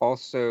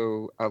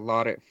also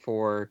allotted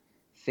for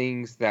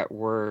things that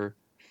were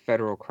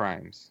federal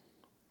crimes.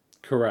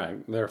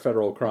 Correct. They're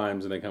federal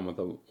crimes and they come with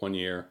a 1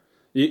 year.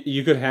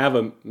 You could have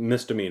a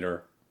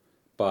misdemeanor,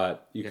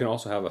 but you can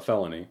also have a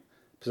felony.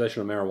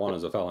 Possession of marijuana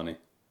is a felony.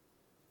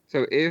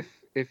 So if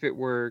it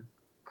were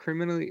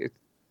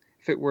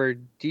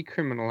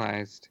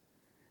decriminalized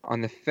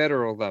on the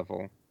federal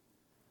level,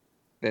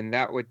 then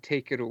that would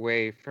take it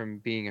away from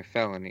being a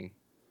felony,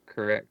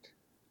 correct?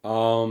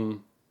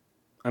 I'm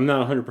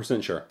not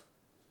 100% sure.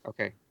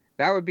 Okay.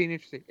 That would be an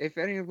interesting. If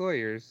any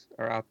lawyers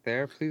are out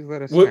there, please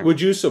let us know.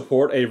 Would you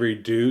support a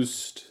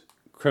reduced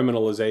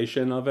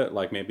criminalization of it,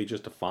 like maybe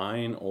just a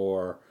fine,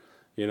 or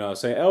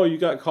Say, oh, you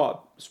got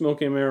caught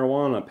smoking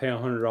marijuana, pay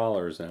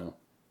 $100 now.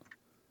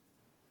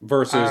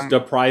 Versus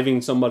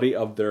depriving somebody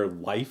of their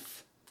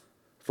life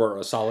for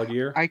a solid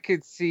year. I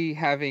could see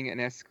having an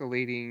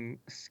escalating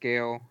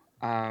scale.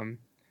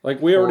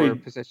 Like we already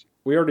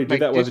do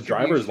that with a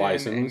driver's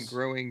license. And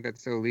growing,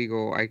 that's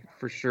illegal.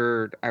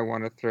 I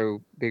want to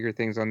throw bigger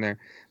things on there.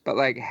 But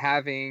like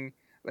having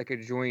like a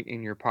joint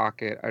in your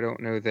pocket, I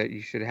don't know that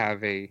you should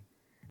have a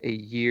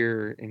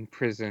year in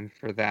prison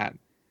for that.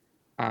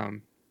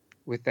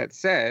 With that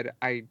said,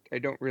 I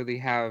don't really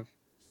have,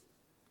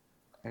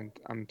 and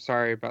I'm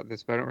sorry about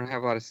this, but I don't really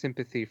have a lot of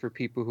sympathy for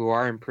people who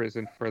are in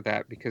prison for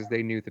that because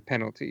they knew the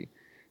penalty.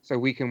 So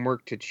we can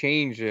work to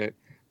change it,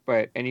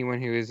 but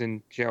anyone who is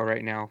in jail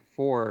right now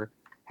for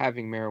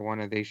having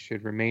marijuana, they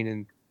should remain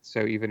in,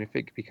 so even if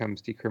it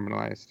becomes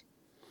decriminalized.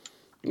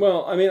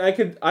 Well, I mean, I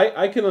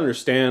can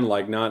understand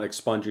like not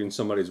expunging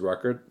somebody's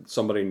record.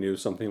 Somebody knew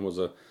something was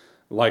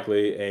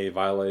likely a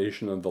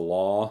violation of the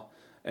law.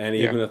 And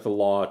even if the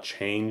law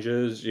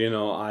changes,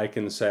 I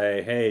can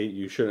say, hey,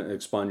 you shouldn't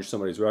expunge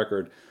somebody's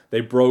record.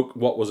 They broke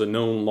what was a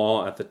known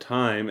law at the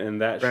time,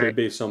 and that should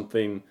be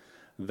something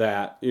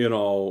that,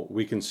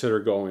 we consider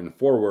going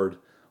forward.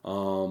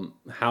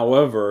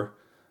 However,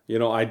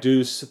 I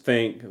do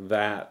think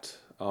that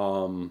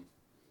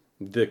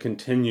the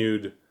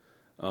continued,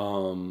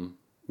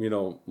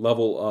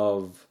 level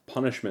of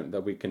punishment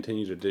that we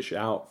continue to dish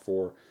out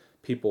for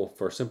people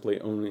for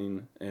simply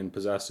owning and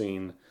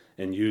possessing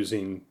and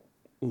using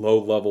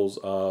low levels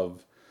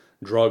of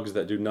drugs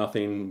that do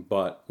nothing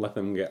but let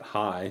them get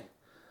high,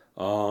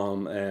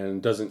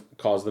 and doesn't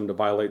cause them to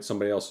violate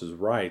somebody else's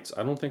rights,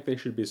 I don't think they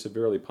should be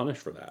severely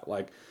punished for that.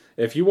 Like,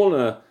 if you want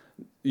to,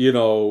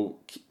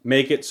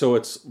 make it so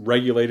it's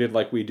regulated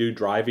like we do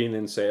driving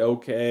and say,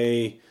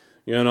 okay,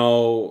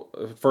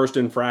 first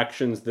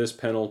infraction's this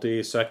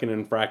penalty, second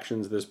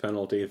infraction's this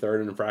penalty,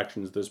 third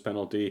infraction's this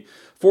penalty,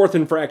 fourth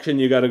infraction,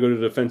 you got to go to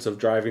defensive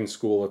driving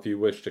school if you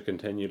wish to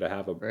continue to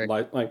have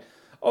a like.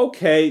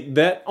 Okay,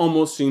 that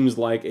almost seems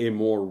like a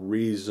more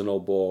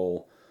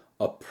reasonable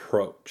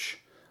approach.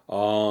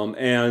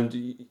 And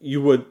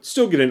you would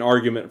still get an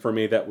argument for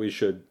me that we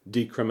should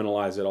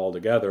decriminalize it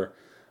altogether,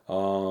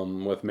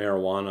 with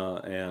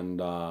marijuana and,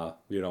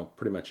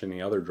 pretty much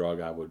any other drug,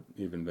 I would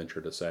even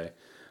venture to say.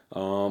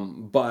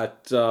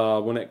 But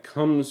when it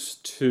comes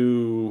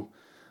to,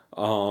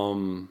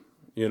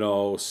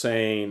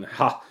 saying,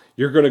 ha,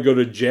 you're going to go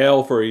to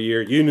jail for a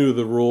year, you knew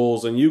the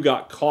rules and you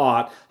got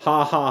caught,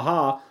 ha, ha,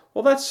 ha.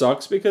 Well, that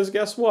sucks because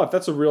guess what?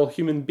 That's a real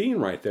human being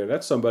right there.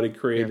 That's somebody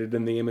created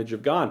in the image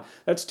of God.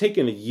 That's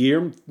taken a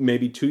year,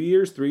 maybe 2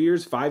 years, 3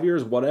 years, 5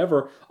 years,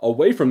 whatever,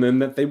 away from them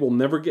that they will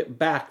never get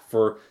back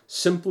for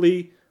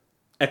simply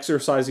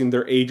exercising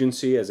their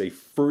agency as a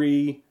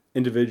free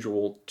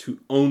individual to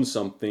own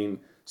something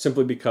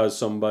simply because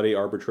somebody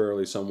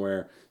arbitrarily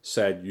somewhere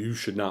said you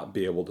should not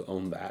be able to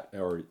own that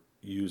or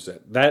use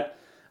it. That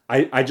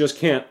I just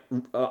can't.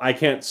 I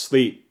can't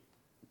sleep.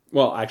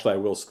 Well, actually, I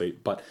will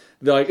sleep, but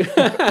that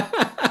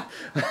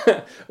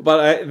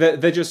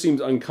just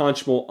seems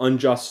unconscionable,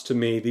 unjust to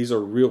me. These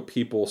are real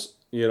people,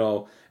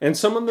 and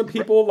some of the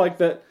people like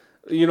that,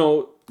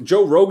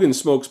 Joe Rogan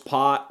smokes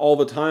pot all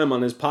the time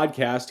on his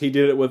podcast. He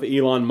did it with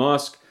Elon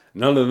Musk.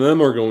 None of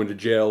them are going to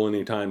jail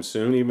anytime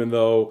soon, even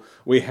though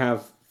we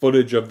have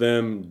footage of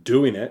them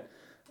doing it.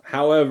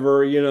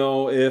 However,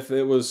 if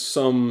it was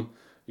some,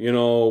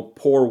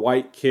 poor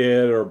white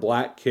kid or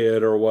black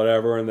kid or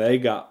whatever, and they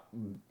got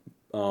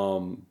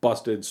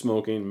busted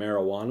smoking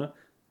marijuana,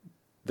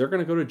 they're going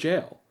to go to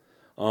jail.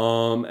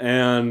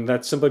 And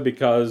that's simply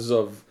because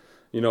of,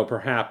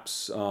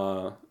 perhaps,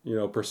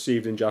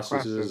 perceived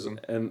injustices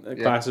and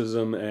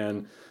classism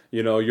and,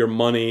 your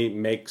money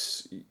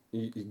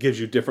gives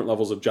you different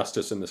levels of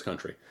justice in this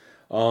country,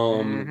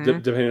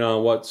 depending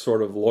on what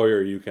sort of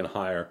lawyer you can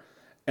hire.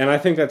 And I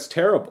think that's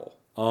terrible.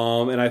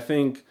 And I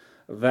think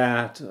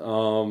that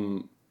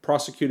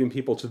prosecuting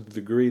people to the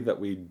degree that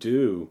we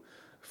do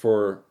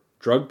for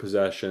drug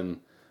possession,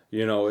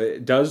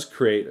 it does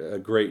create a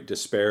great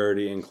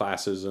disparity in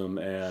classism,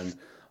 and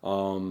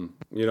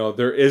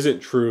there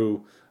isn't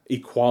true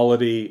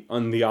equality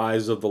in the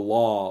eyes of the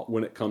law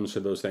when it comes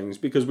to those things,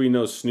 because we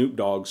know Snoop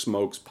Dogg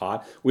smokes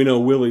pot, we know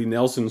Willie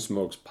Nelson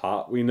smokes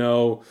pot, we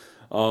know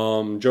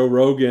Joe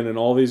Rogan and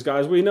all these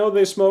guys, we know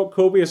they smoke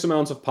copious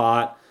amounts of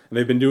pot, and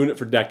they've been doing it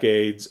for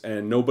decades,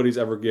 and nobody's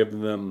ever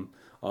given them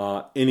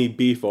any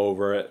beef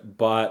over it.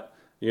 But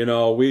we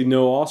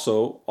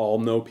all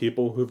know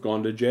people who've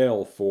gone to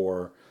jail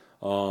for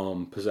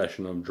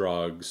possession of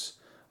drugs.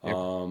 Yep.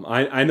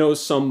 I know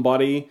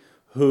somebody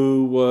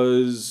who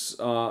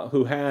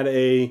had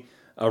a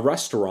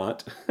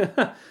restaurant,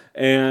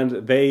 and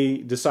they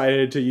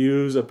decided to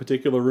use a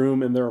particular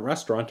room in their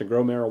restaurant to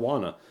grow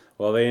marijuana.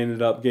 Well, they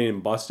ended up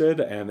getting busted,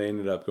 and they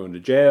ended up going to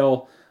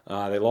jail.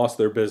 They lost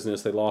their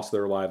business, they lost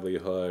their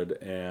livelihood,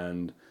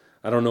 and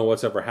I don't know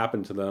what's ever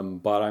happened to them.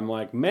 But I'm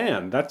like,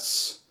 man, that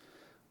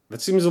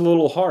seems a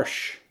little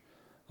harsh.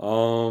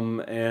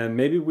 And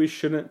maybe we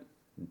shouldn't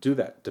do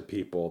that to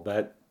people.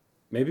 That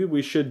maybe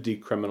we should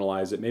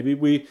decriminalize it. Maybe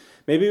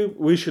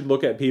we should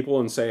look at people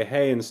and say,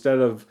 hey, instead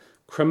of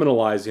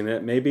criminalizing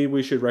it, maybe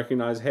we should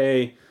recognize,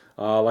 hey,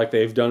 like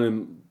they've done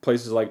in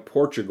places like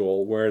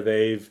Portugal, where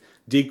they've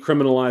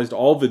decriminalized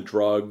all the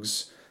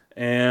drugs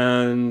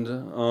and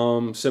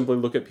simply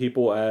look at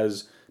people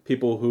as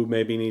people who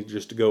maybe need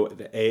just to go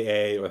to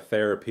AA or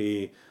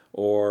therapy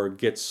or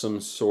get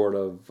some sort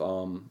of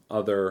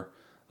other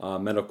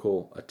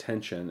medical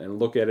attention, and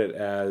look at it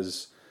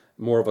as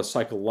more of a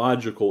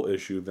psychological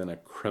issue than a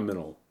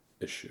criminal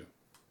issue.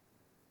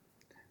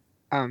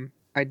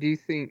 I do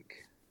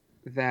think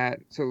that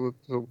so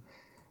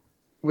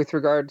with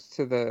regards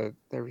to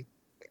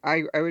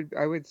I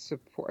would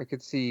support. I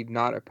could see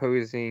not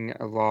opposing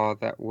a law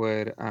that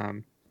would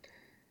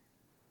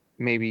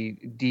maybe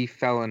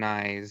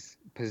defelonize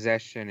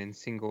possession and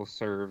single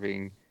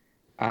serving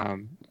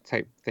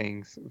type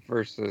things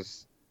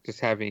versus just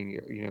having,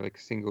 like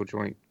a single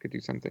joint could do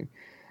something.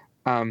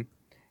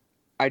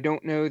 I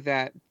don't know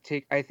that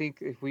I think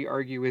if we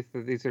argue with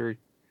these are,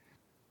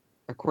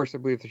 of course, I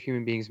believe they're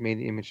human beings made in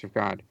the image of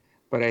God,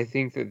 but I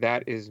think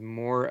that is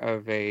more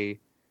of I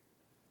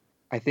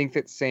think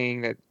that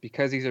saying that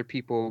because these are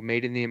people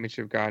made in the image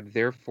of God,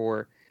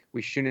 therefore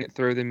we shouldn't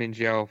throw them in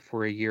jail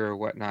for a year or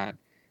whatnot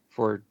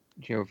for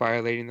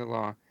violating the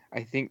law.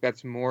 I think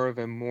that's more of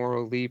a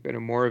moral leap and a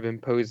more of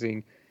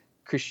imposing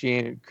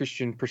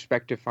Christian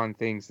perspective on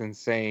things than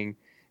saying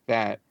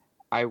that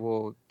I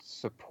will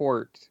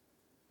support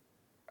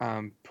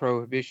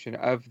prohibition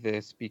of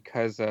this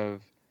because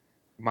of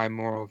my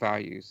moral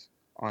values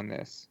on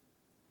this.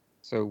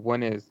 So I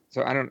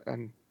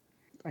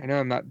know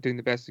I'm not doing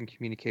the best in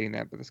communicating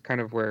that, but that's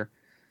kind of where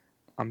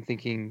I'm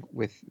thinking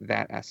with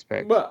that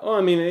aspect. Well,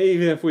 I mean,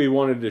 even if we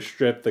wanted to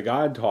strip the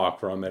God talk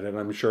from it, and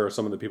I'm sure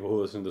some of the people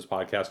who listen to this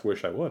podcast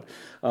wish I would,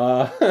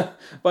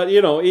 but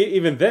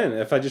even then,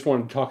 if I just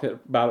wanted to talk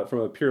about it from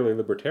a purely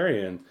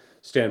libertarian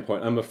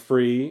standpoint, I'm a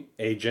free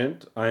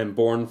agent. I am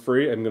born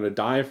free. I'm going to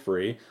die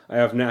free. I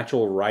have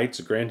natural rights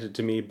granted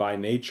to me by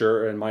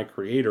nature and my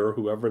creator,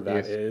 whoever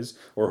that is,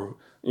 or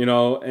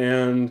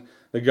and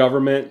the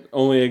government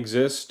only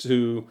exists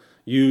to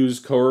use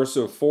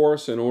coercive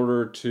force in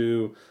order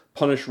to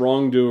punish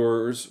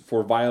wrongdoers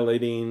for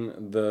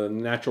violating the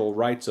natural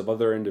rights of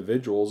other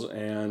individuals,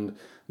 and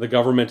the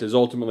government is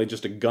ultimately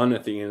just a gun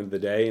at the end of the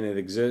day, and it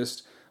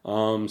exists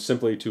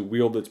simply to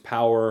wield its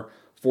power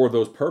for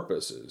those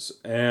purposes.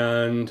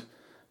 And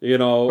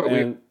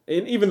and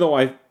even though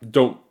I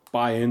don't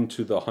buy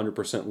into the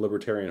 100%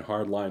 libertarian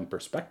hardline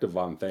perspective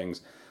on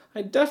things,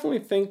 I definitely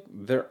think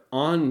they're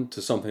on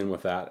to something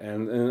with that.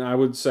 And I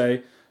would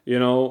say, a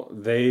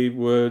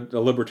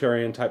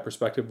libertarian type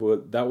perspective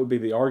that would be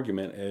the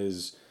argument,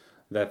 is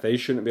that they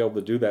shouldn't be able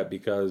to do that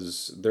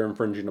because they're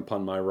infringing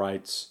upon my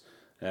rights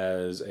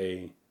as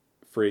a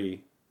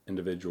free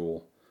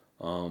individual.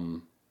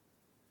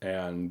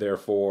 And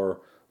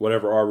therefore,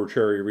 whatever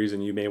arbitrary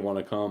reason you may want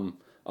to come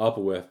up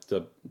with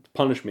to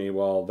punish me,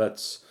 well,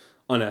 that's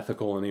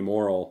unethical and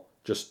immoral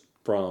just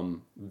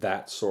from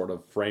that sort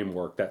of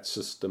framework, that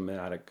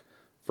systematic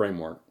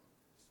framework.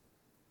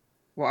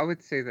 Well, I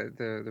would say that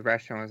the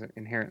rationale isn't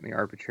inherently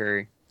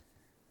arbitrary.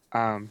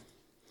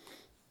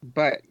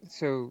 But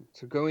so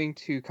going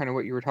to kind of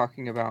what you were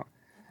talking about,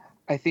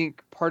 I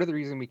think part of the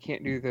reason we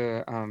can't do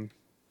the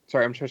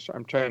sorry, I'm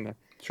trying to.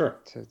 Sure.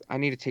 I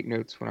need to take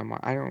notes when I'm on.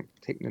 I don't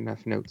take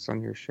enough notes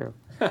on your show.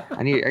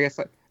 I guess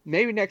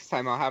maybe next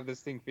time I'll have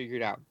this thing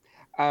figured out.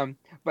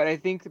 But I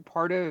think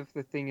part of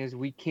the thing is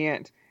we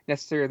can't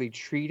necessarily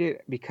treat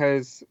it we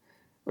can't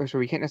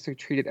necessarily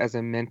treat it as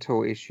a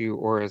mental issue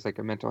or as like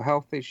a mental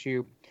health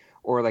issue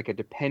or like a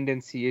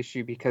dependency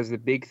issue, because the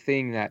big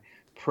thing that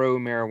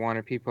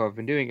pro-marijuana people have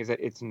been doing is that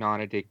it's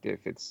non-addictive,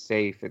 it's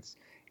safe, it's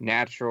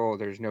natural,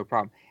 there's no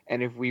problem.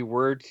 And if we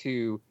were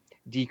to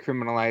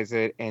decriminalize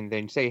it and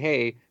then say,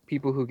 hey,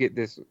 people who get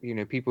this,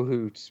 people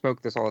who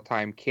smoke this all the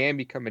time can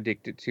become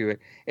addicted to it,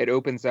 it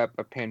opens up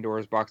a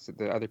Pandora's box that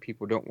the other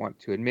people don't want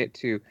to admit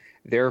to.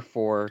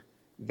 Therefore,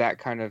 that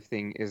kind of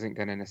thing isn't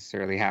going to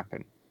necessarily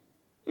happen.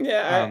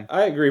 Yeah,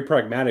 I agree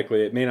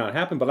pragmatically. It may not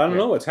happen, but I don't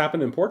know what's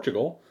happened in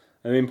Portugal.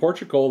 I mean,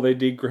 Portugal, they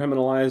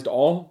decriminalized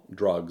all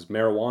drugs,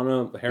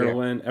 marijuana,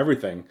 heroin,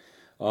 everything.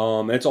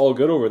 It's all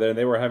good over there.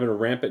 They were having a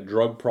rampant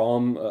drug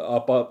problem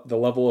up the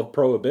level of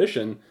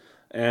prohibition,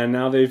 and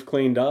now they've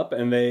cleaned up,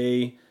 and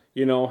they,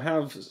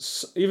 have,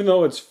 even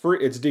though it's free,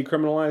 it's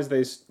decriminalized.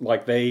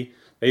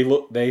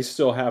 They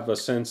still have a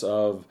sense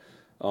of,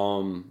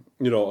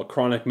 a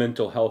chronic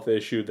mental health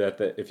issue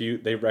that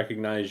if they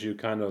recognize you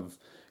kind of,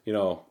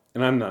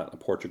 and I'm not a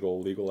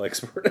Portugal legal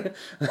expert,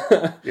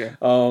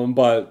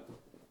 but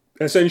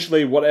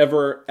essentially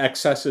whatever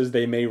excesses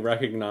they may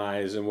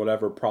recognize and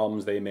whatever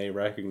problems they may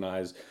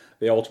recognize,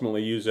 they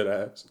ultimately use it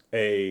as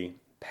a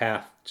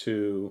path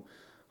to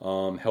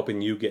helping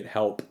you get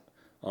help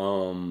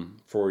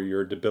for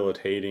your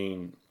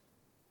debilitating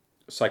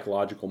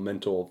psychological,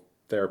 mental,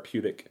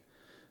 therapeutic,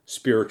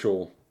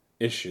 spiritual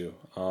issue,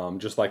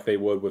 just like they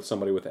would with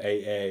somebody with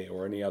AA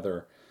or any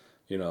other,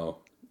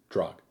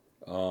 drug.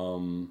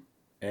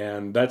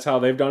 And that's how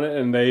they've done it,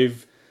 and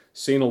they've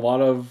seen a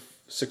lot of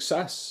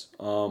success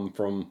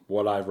from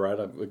what I've read.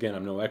 Again,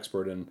 I'm no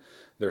expert in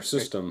their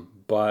system,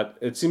 but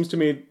it seems to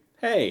me,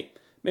 hey,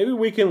 maybe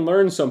we can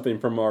learn something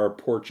from our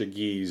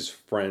Portuguese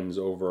friends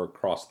over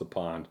across the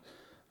pond.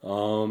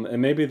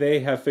 And maybe they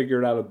have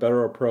figured out a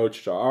better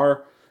approach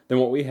than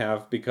what we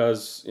have,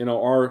 because,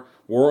 our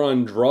war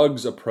on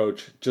drugs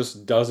approach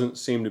just doesn't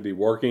seem to be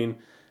working.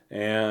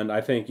 And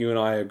I think you and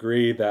I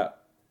agree that,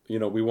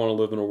 we want to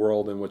live in a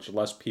world in which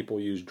less people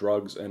use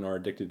drugs and are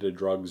addicted to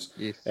drugs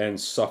and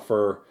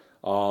suffer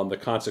the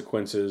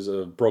consequences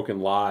of broken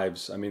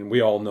lives. I mean,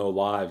 we all know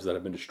lives that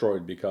have been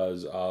destroyed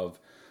because of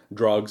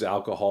drugs,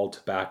 alcohol,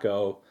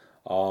 tobacco,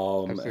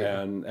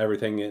 and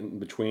everything in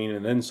between,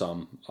 and then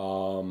some.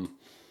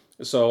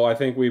 So I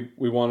think we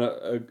want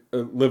to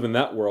live in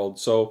that world.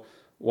 So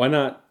why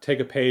not take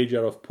a page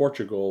out of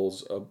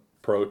Portugal's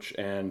approach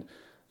and,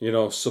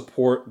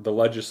 support the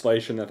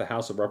legislation that the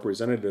House of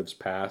Representatives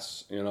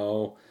passed,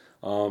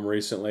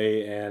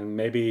 recently, and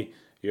maybe,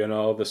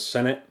 the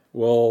Senate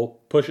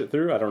will push it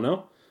through. I don't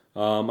know.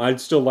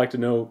 I'd still like to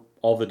know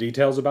all the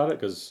details about it,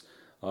 because,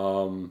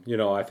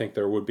 I think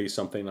there would be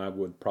something I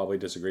would probably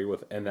disagree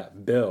with in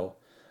that bill.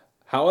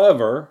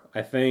 However,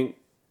 I think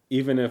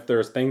even if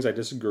there's things I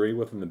disagree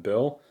with in the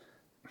bill,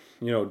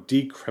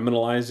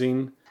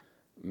 decriminalizing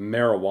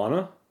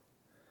marijuana,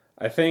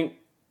 I think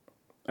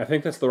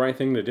that's the right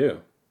thing to do.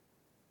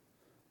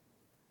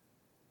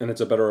 And it's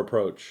a better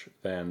approach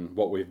than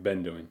what we've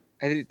been doing.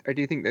 I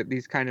do think that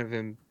these kind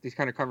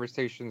of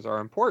conversations are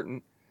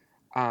important.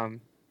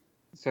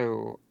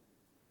 So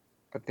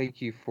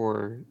thank you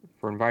for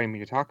inviting me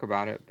to talk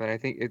about it. But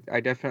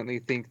I definitely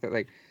think that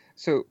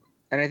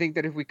and I think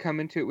that if we come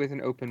into it with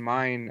an open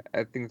mind,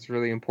 I think it's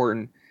really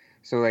important.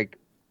 So and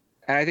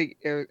I think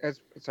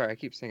sorry, I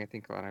keep saying I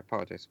think a lot. I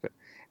apologize, but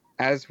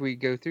as we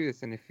go through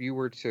this, and if you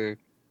were to,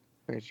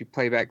 as you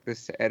play back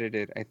this to edit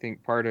it, I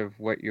think part of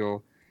what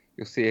you'll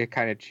see, it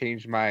kind of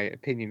changed my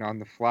opinion on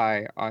the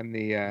fly on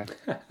the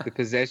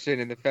possession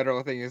and the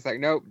federal thing. It's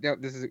like, nope,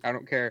 I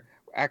don't care.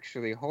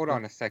 Actually, hold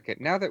on a second.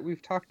 Now that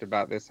we've talked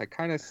about this, I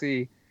kind of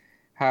see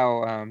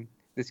how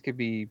this could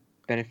be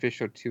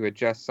beneficial to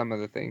adjust some of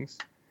the things.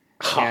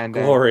 And,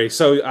 glory.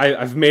 So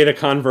I've made a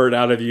convert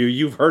out of you.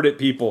 You've heard it,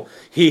 people.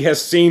 He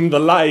has seen the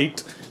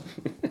light.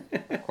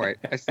 Quite.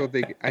 I still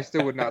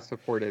would not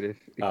support it if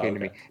it came to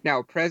me.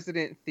 Now,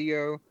 President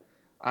Theo,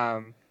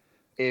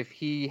 if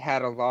he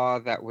had a law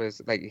that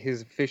was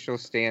his official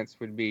stance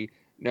would be,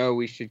 no,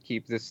 we should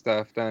keep this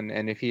stuff done.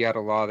 And if he had a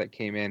law that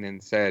came in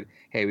and said,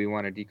 hey, we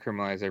want to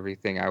decriminalize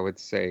everything, I would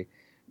say,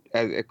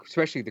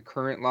 especially the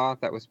current law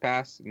that was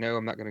passed, no,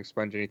 I'm not going to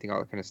expunge anything, all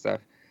that kind of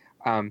stuff.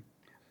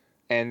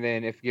 And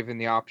then if given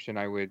the option,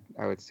 I would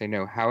say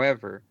no.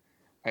 However,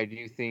 I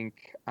do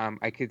think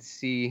I could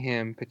see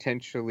him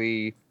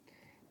potentially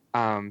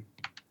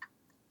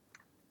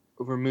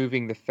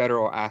removing the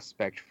federal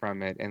aspect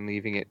from it and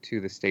leaving it to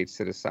the states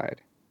to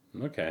decide.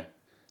 Okay.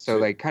 So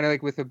kind of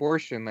like with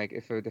abortion,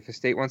 if a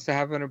state wants to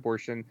have an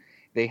abortion,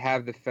 they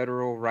have the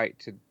federal right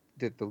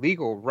the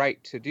legal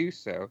right to do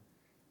so.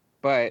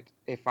 But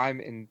if I'm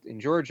in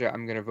Georgia,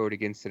 I'm going to vote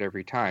against it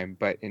every time.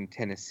 But in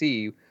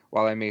Tennessee,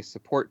 while I may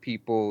support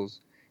people's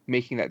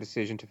making that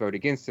decision to vote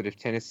against it, if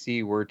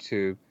Tennessee were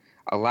to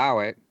allow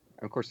it,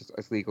 of course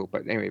it's legal,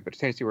 but anyway, but if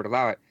Tennessee were to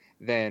allow it,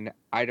 then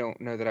I don't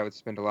know that I would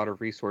spend a lot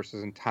of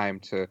resources and time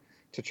to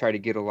try to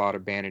get a law to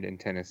ban it in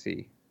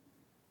Tennessee,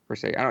 per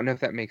se. I don't know if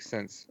that makes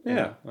sense.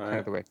 Yeah. Kind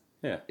of the way.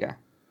 Yeah. Yeah.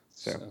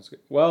 So. Sounds good.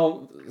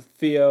 Well,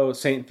 Theo,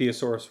 Saint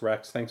Theosaurus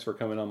Rex, thanks for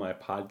coming on my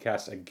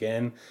podcast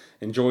again.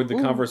 Enjoyed the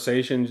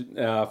conversation.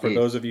 For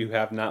those of you who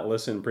have not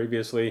listened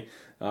previously,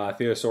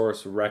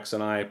 Theosaurus Rex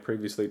and I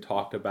previously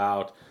talked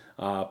about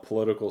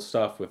political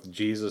stuff with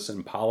Jesus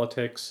and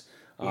politics.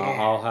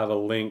 I'll have a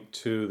link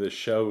to the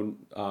show,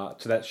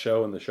 to that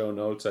show in the show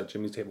notes at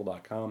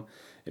jimmystable.com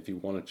if you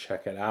want to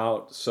check it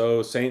out.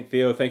 So, Saint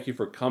Theo, thank you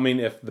for coming.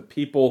 If the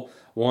people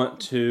want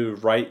to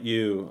write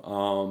you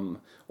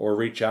or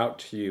reach out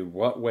to you,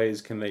 what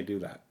ways can they do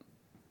that?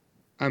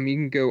 You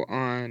can go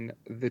on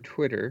the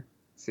Twitter.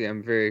 See,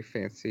 I'm very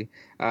fancy.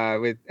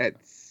 At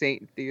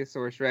Saint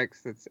Theosaurus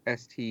Rex. That's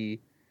ST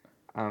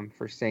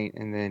for Saint,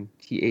 and then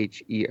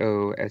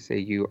THEOSAURUS.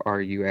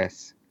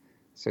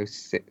 So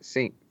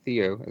Saint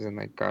Theo, as in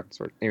God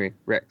sort. Anyway,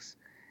 Rex.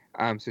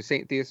 So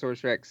Saint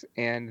Theosaurus Rex,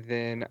 and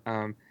then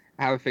I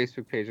have a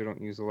Facebook page I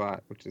don't use a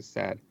lot, which is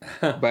sad.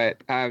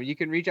 But you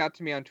can reach out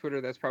to me on Twitter.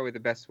 That's probably the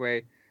best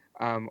way.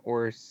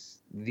 Or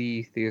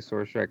the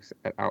Theosaurus Rex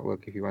at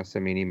Outlook if you want to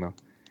send me an email.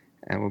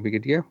 And we'll be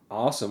good to go.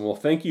 Awesome. Well,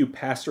 thank you,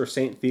 Pastor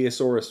Saint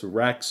Theosaurus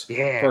Rex,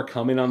 for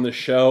coming on the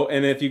show.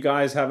 And if you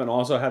guys haven't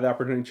also had the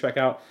opportunity to check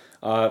out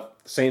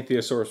Saint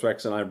Theosaurus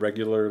Rex and I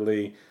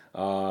regularly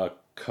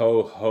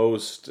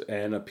co-host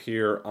and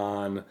appear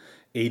on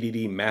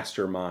ADD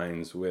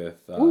Masterminds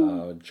with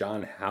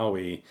John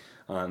Howie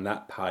on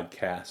that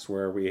podcast,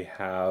 where we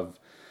have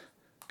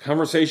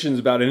conversations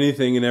about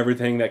anything and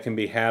everything that can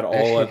be had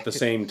all at the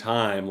same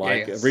time.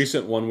 Like a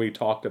recent one, we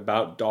talked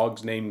about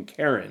dogs named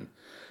Karen,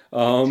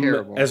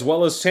 as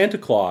well as Santa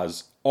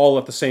Claus, all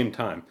at the same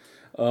time.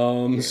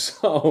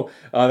 So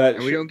that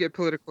And we don't get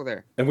political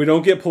there. And we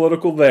don't get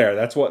political there.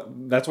 That's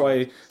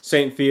why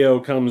Saint Theo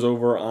comes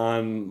over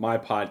on my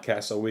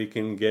podcast, so we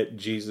can get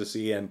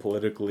Jesus-y and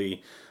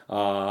politically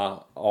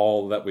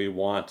all that we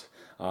want,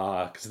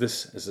 because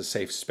this is a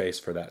safe space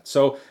for that.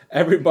 So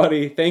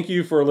everybody, thank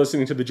you for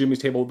listening to the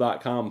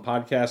Jimmy'sTable.com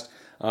podcast.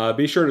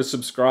 Be sure to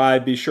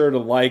subscribe. Be sure to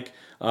like.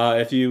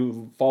 If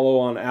you follow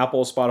on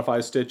Apple,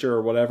 Spotify, Stitcher,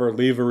 or whatever,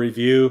 leave a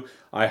review.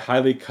 I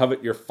highly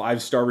covet your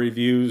 5-star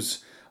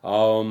reviews.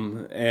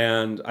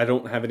 And I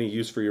don't have any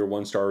use for your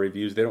 1-star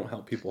reviews. They don't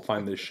help people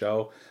find this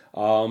show.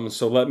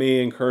 So let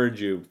me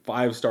encourage you,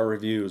 5-star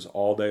reviews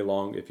all day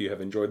long if you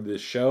have enjoyed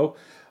this show.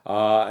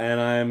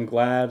 And I'm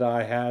glad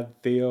I had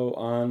Theo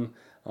on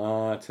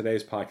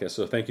today's podcast.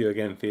 So thank you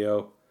again,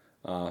 Theo,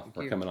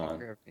 for coming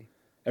on.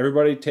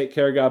 Everybody, take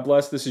care. God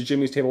bless. This is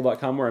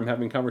Jimmy'sTable.com, where I'm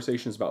having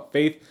conversations about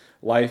faith,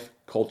 life,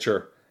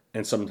 culture,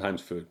 and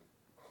sometimes food.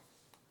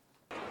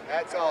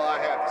 That's all I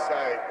have to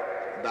say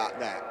about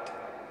that.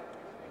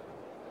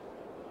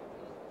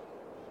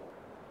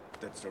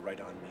 That's the right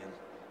on, man.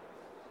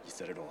 You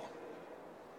said it all.